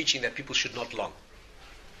of teaching that people should not long?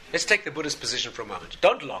 Let's take the Buddhist position for a moment.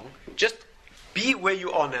 Don't long. Just be where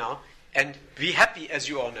you are now and be happy as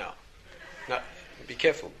you are now. Now, be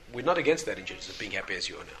careful. We're not against that in Judaism, being happy as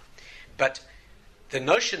you are now. But the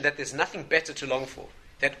notion that there's nothing better to long for,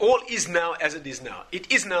 that all is now as it is now.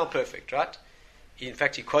 It is now perfect, right? In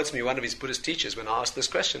fact, he quotes me one of his Buddhist teachers when I asked this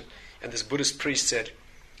question, and this Buddhist priest said,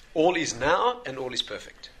 all is now and all is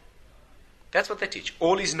perfect. That's what they teach.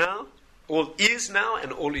 All is now,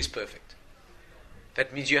 and all is perfect.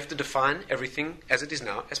 That means you have to define everything as it is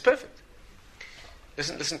now as perfect.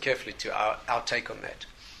 Listen carefully to our take on that.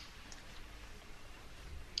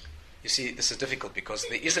 You see, this is difficult because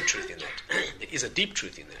there is a truth in that. There is a deep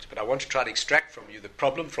truth in that. But I want to try to extract from you the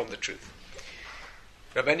problem from the truth.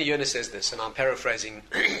 Rabbeinu Yonah says this, and I'm paraphrasing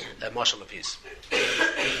a mashal of his.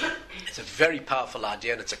 It's a very powerful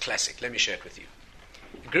idea and it's a classic. Let me share it with you.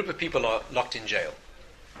 A group of people are locked in jail.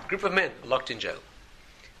 A group of men are locked in jail.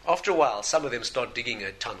 After a while, some of them start digging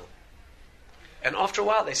a tunnel. And after a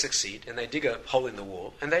while, they succeed and they dig a hole in the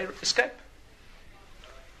wall and they escape.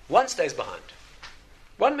 One stays behind.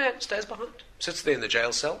 One man stays behind, sits there in the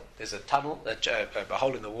jail cell. There's a tunnel, a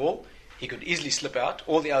hole in the wall. He could easily slip out.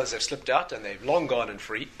 All the others have slipped out and they've long gone and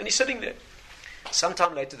free. And he's sitting there.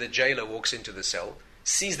 Sometime later, the jailer walks into the cell,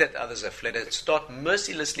 sees that the others have fled, and start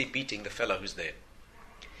mercilessly beating the fellow who's there.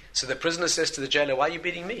 So the prisoner says to the jailer, why are you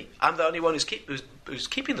beating me? I'm the only one who's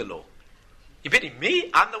keeping the law. You're beating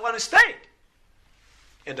me? I'm the one who stayed.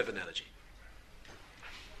 End of analogy.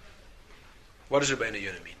 What does Rabbeinu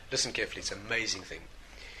Yonah mean? Listen carefully, it's an amazing thing.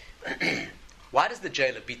 Why does the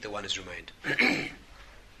jailer beat the one who's remained?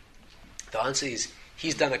 The answer is,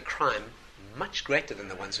 he's done a crime much greater than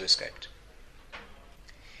the ones who escaped.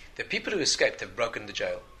 The people who escaped have broken the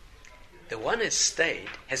jail. The one who has stayed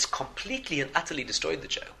has completely and utterly destroyed the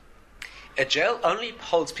jail. A jail only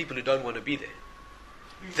holds people who don't want to be there.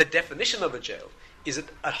 The definition of a jail is it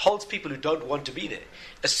holds people who don't want to be there.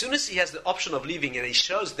 As soon as he has the option of leaving and he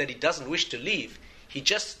shows that he doesn't wish to leave,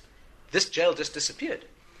 this jail just disappeared.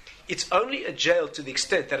 It's only a jail to the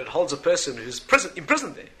extent that it holds a person who's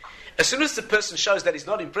imprisoned there. As soon as the person shows that he's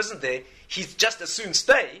not imprisoned there, he's just as soon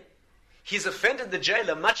stay. He's offended the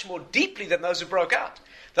jailer much more deeply than those who broke out.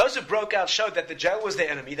 Those who broke out showed that the jail was their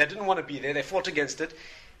enemy. They didn't want to be there. They fought against it.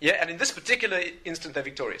 Yeah, and in this particular instant, they're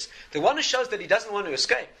victorious. The one who shows that he doesn't want to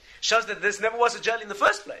escape shows that there never was a jail in the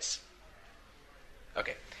first place.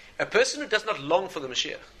 Okay. A person who does not long for the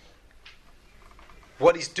Mashiach,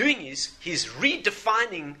 what he's doing is he's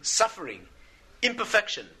redefining suffering,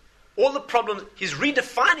 imperfection, all the problems. He's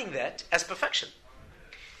redefining that as perfection.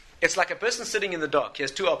 It's like a person sitting in the dark. He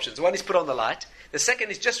has two options. One is put on the light. The second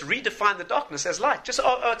is just redefine the darkness as light. Just,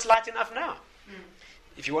 it's light enough now.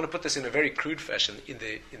 If you want to put this in a very crude fashion, in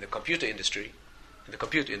the computer industry,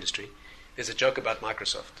 there's a joke about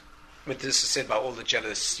Microsoft. I mean, this is said by all the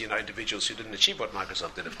jealous, individuals who didn't achieve what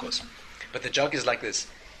Microsoft did, of course. But the joke is like this.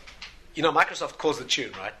 Microsoft calls the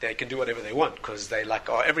tune, right? They can do whatever they want because they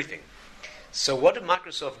are everything. So what did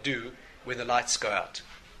Microsoft do when the lights go out?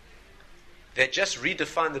 They just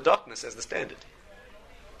redefine the darkness as the standard.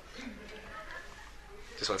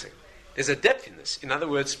 Just one second. There's a depth in this. In other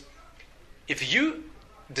words, if you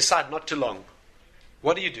decide not to long,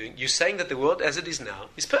 what are you doing? You're saying that the world as it is now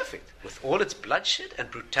is perfect, with all its bloodshed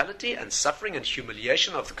and brutality and suffering and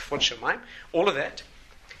humiliation of the Kfon Shemaim, all of that.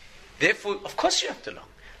 Therefore, of course you have to long.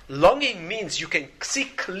 Longing means you can see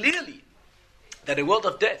clearly that a world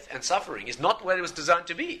of death and suffering is not where it was designed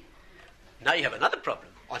to be. Now you have another problem.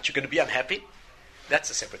 Aren't you going to be unhappy? That's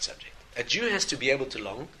a separate subject. A Jew has to be able to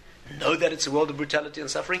long, know that it's a world of brutality and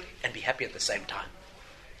suffering, and be happy at the same time.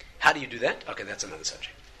 How do you do that? Okay, that's another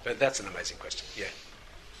subject. But that's an amazing question. Yeah.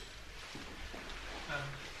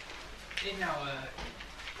 In our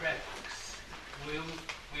prayer books,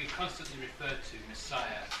 we constantly refer to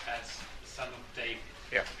Messiah as the son of David.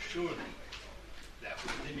 Yeah. Surely that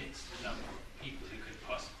limits the number of people who could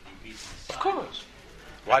possibly be Messiah. Of course.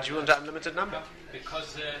 Why do you want an unlimited number?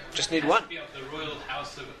 Because just need one. To be of the royal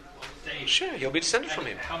house of David. Sure, he'll be descended from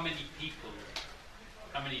him. How many people?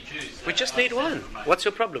 How many Jews? We just need one. What's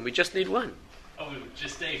your problem? We just need one. Oh,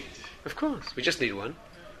 just David. Of course, we just need one.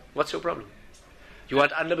 What's your problem? You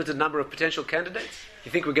want unlimited number of potential candidates?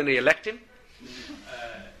 You think we're going to elect him?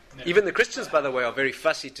 No. Even the Christians, by the way, are very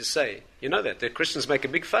fussy to say. You know that. The Christians make a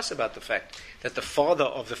big fuss about the fact that the father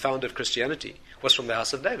of the founder of Christianity was from the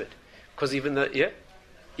house of David. Because even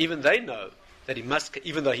they know that he must,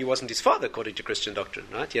 even though he wasn't his father according to Christian doctrine,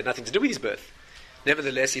 right? He had nothing to do with his birth.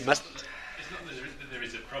 Nevertheless, he must... It's not that there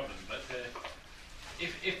is a problem, but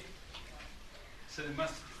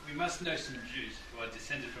we must know some Jews who are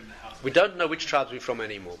descended from the house. We don't know which tribes we're from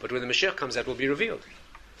anymore, but when the Mashiach comes, that will be revealed.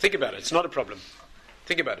 Think about it. It's not a problem.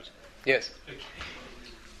 Think about it. Yes. Okay.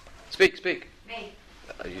 Speak. Me.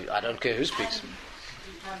 I don't care who speaks.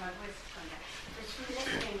 My voice is coming out. But through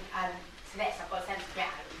listening to this, I've got a sense of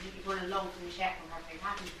you run along from the Mashiach and everything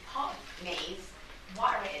happens. Part of me is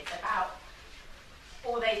worried about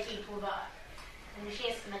all those people that the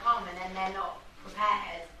Mashiach's going to come and then they're not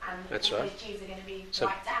prepared, and That's all right. those Jews are going to be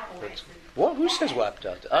wiped out almost. What? Who says wiped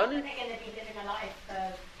out? Only They're going to be living a life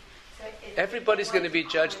of... everybody's going to be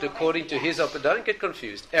judged according to his Don't get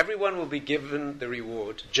confused. Everyone will be given the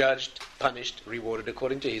reward, judged, punished, rewarded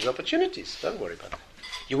according to his opportunities. Don't worry about that.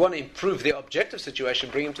 You want to improve their objective situation,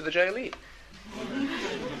 bring him to the JLE.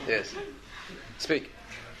 Yes. Speak.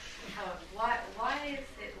 Why is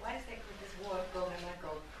there this war of Gog and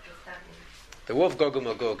Magog? What's that mean? The war of Gog and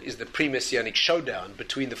Magog is the pre-messianic showdown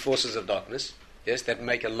between the forces of darkness, yes, that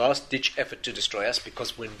make a last-ditch effort to destroy us,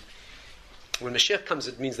 because when Mashiach comes,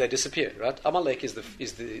 it means they disappear, right? Amalek is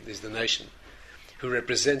the nation who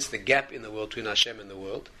represents the gap in the world between Hashem and the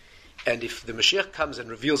world. And if the Mashiach comes and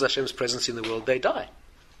reveals Hashem's presence in the world, they die.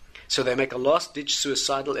 So they make a last-ditch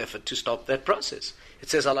suicidal effort to stop that process. It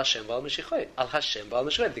says, Al Hashem v'al Mashiach, Al Hashem v'al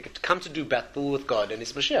Mashiach. They come to do battle with God and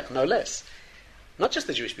His Mashiach, no less. Not just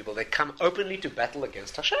the Jewish people, they come openly to battle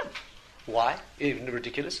against Hashem. Why? Even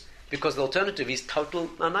ridiculous. Because the alternative is total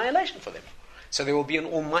annihilation for them. So there will be an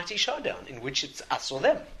almighty showdown in which it's us or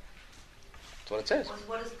them. That's what it says.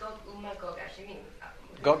 What does Gog and Magog actually mean?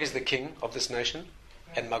 Gog is the king of this nation,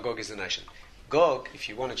 and Magog is the nation. Gog, if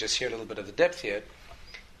you want to just hear a little bit of the depth here,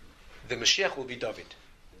 the Mashiach will be David.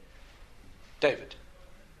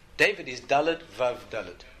 David is Daled Vav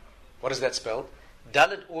Daled. What does that spell?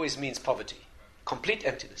 Daled always means poverty, complete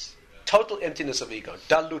emptiness, total emptiness of ego.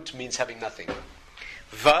 Dalut means having nothing.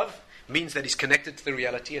 Vav means that he's connected to the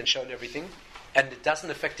reality and shown everything, and it doesn't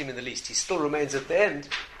affect him in the least. He still remains at the end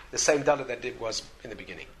the same Daled that it was in the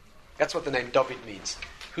beginning. That's what the name David means.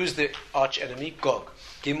 Who's the arch enemy? Gog.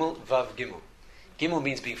 Gimel, Vav, Gimel. Gimel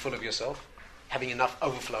means being full of yourself, having enough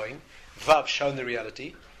overflowing. Vav, shown the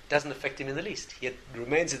reality, doesn't affect him in the least. He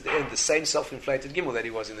remains at the end the same self-inflated Gimel that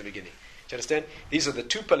he was in the beginning. Do you understand? These are the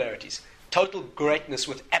two polarities. Total greatness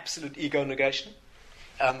with absolute ego negation.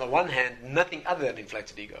 On the one hand, nothing other than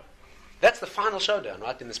inflated ego. That's the final showdown,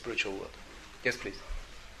 right, in the spiritual world. Yes, please.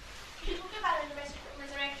 You talked about the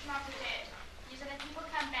resurrection of the dead. You said that people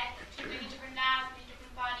come back to many different lives, many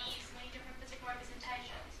different bodies, many different physical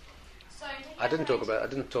representations. So I didn't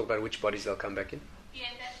talk about which bodies they'll come back in. Yeah,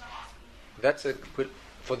 that's what I'm asking.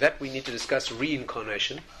 For that we need to discuss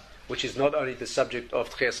reincarnation, which is not only the subject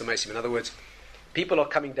of Tchias HaMeisim. In other words, people are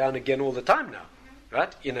coming down again all the time now,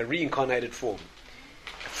 right? In a reincarnated form.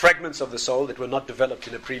 Fragments of the soul that were not developed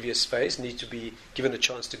in a previous phase need to be given a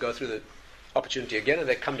chance to go through the opportunity again, and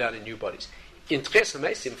they come down in new bodies. In Tchias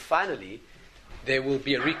HaMeisim, finally, there will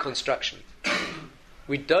be a reconstruction.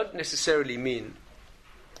 We don't necessarily mean...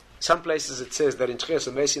 Some places it says that in Tchias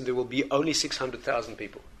HaMeisim there will be only 600,000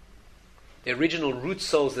 people. The original root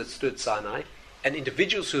souls that stood Sinai, and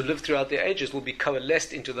individuals who lived throughout the ages will be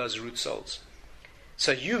coalesced into those root souls.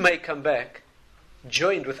 So you may come back,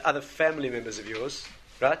 joined with other family members of yours,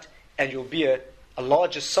 right? And you'll be a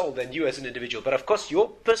larger soul than you as an individual. But of course, your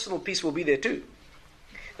personal piece will be there too.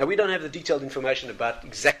 Now, we don't have the detailed information about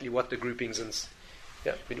exactly what the groupings and...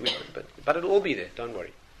 but it'll all be there, don't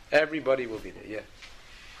worry. Everybody will be there, yeah.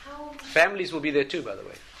 How Families will be there too, by the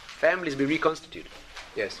way. Families will be reconstituted.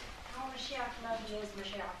 Yes. much Mashiach know he is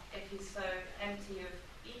Mashiach if he's so empty of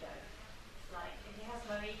ego? Like, if he has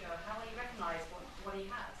no ego, how will he recognize what he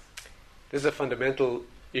has? This is a fundamental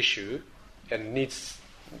issue and needs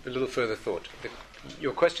a little further thought.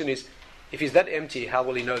 Your question is, if he's that empty, how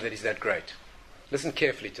will he know that he's that great? Listen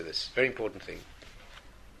carefully to this. Very important thing.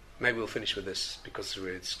 Maybe we'll finish with this because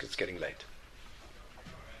it's getting late.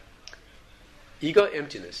 Ego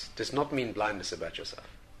emptiness does not mean blindness about yourself.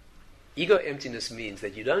 Ego emptiness means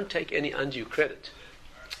that you don't take any undue credit.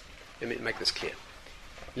 Let me make this clear.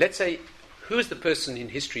 Let's say, who is the person in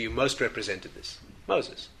history who most represented this?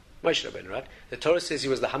 Moses. Moshe Rabbeinu, right? The Torah says he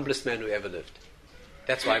was the humblest man who ever lived.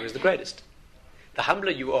 That's why he was the greatest. The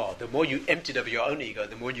humbler you are, the more you emptied of your own ego,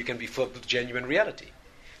 the more you can be filled with genuine reality.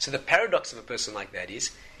 So the paradox of a person like that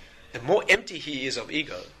is, the more empty he is of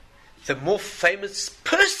ego, the more famous,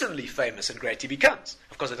 personally famous and great he becomes.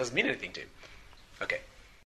 Of course, it doesn't mean anything to him. Okay.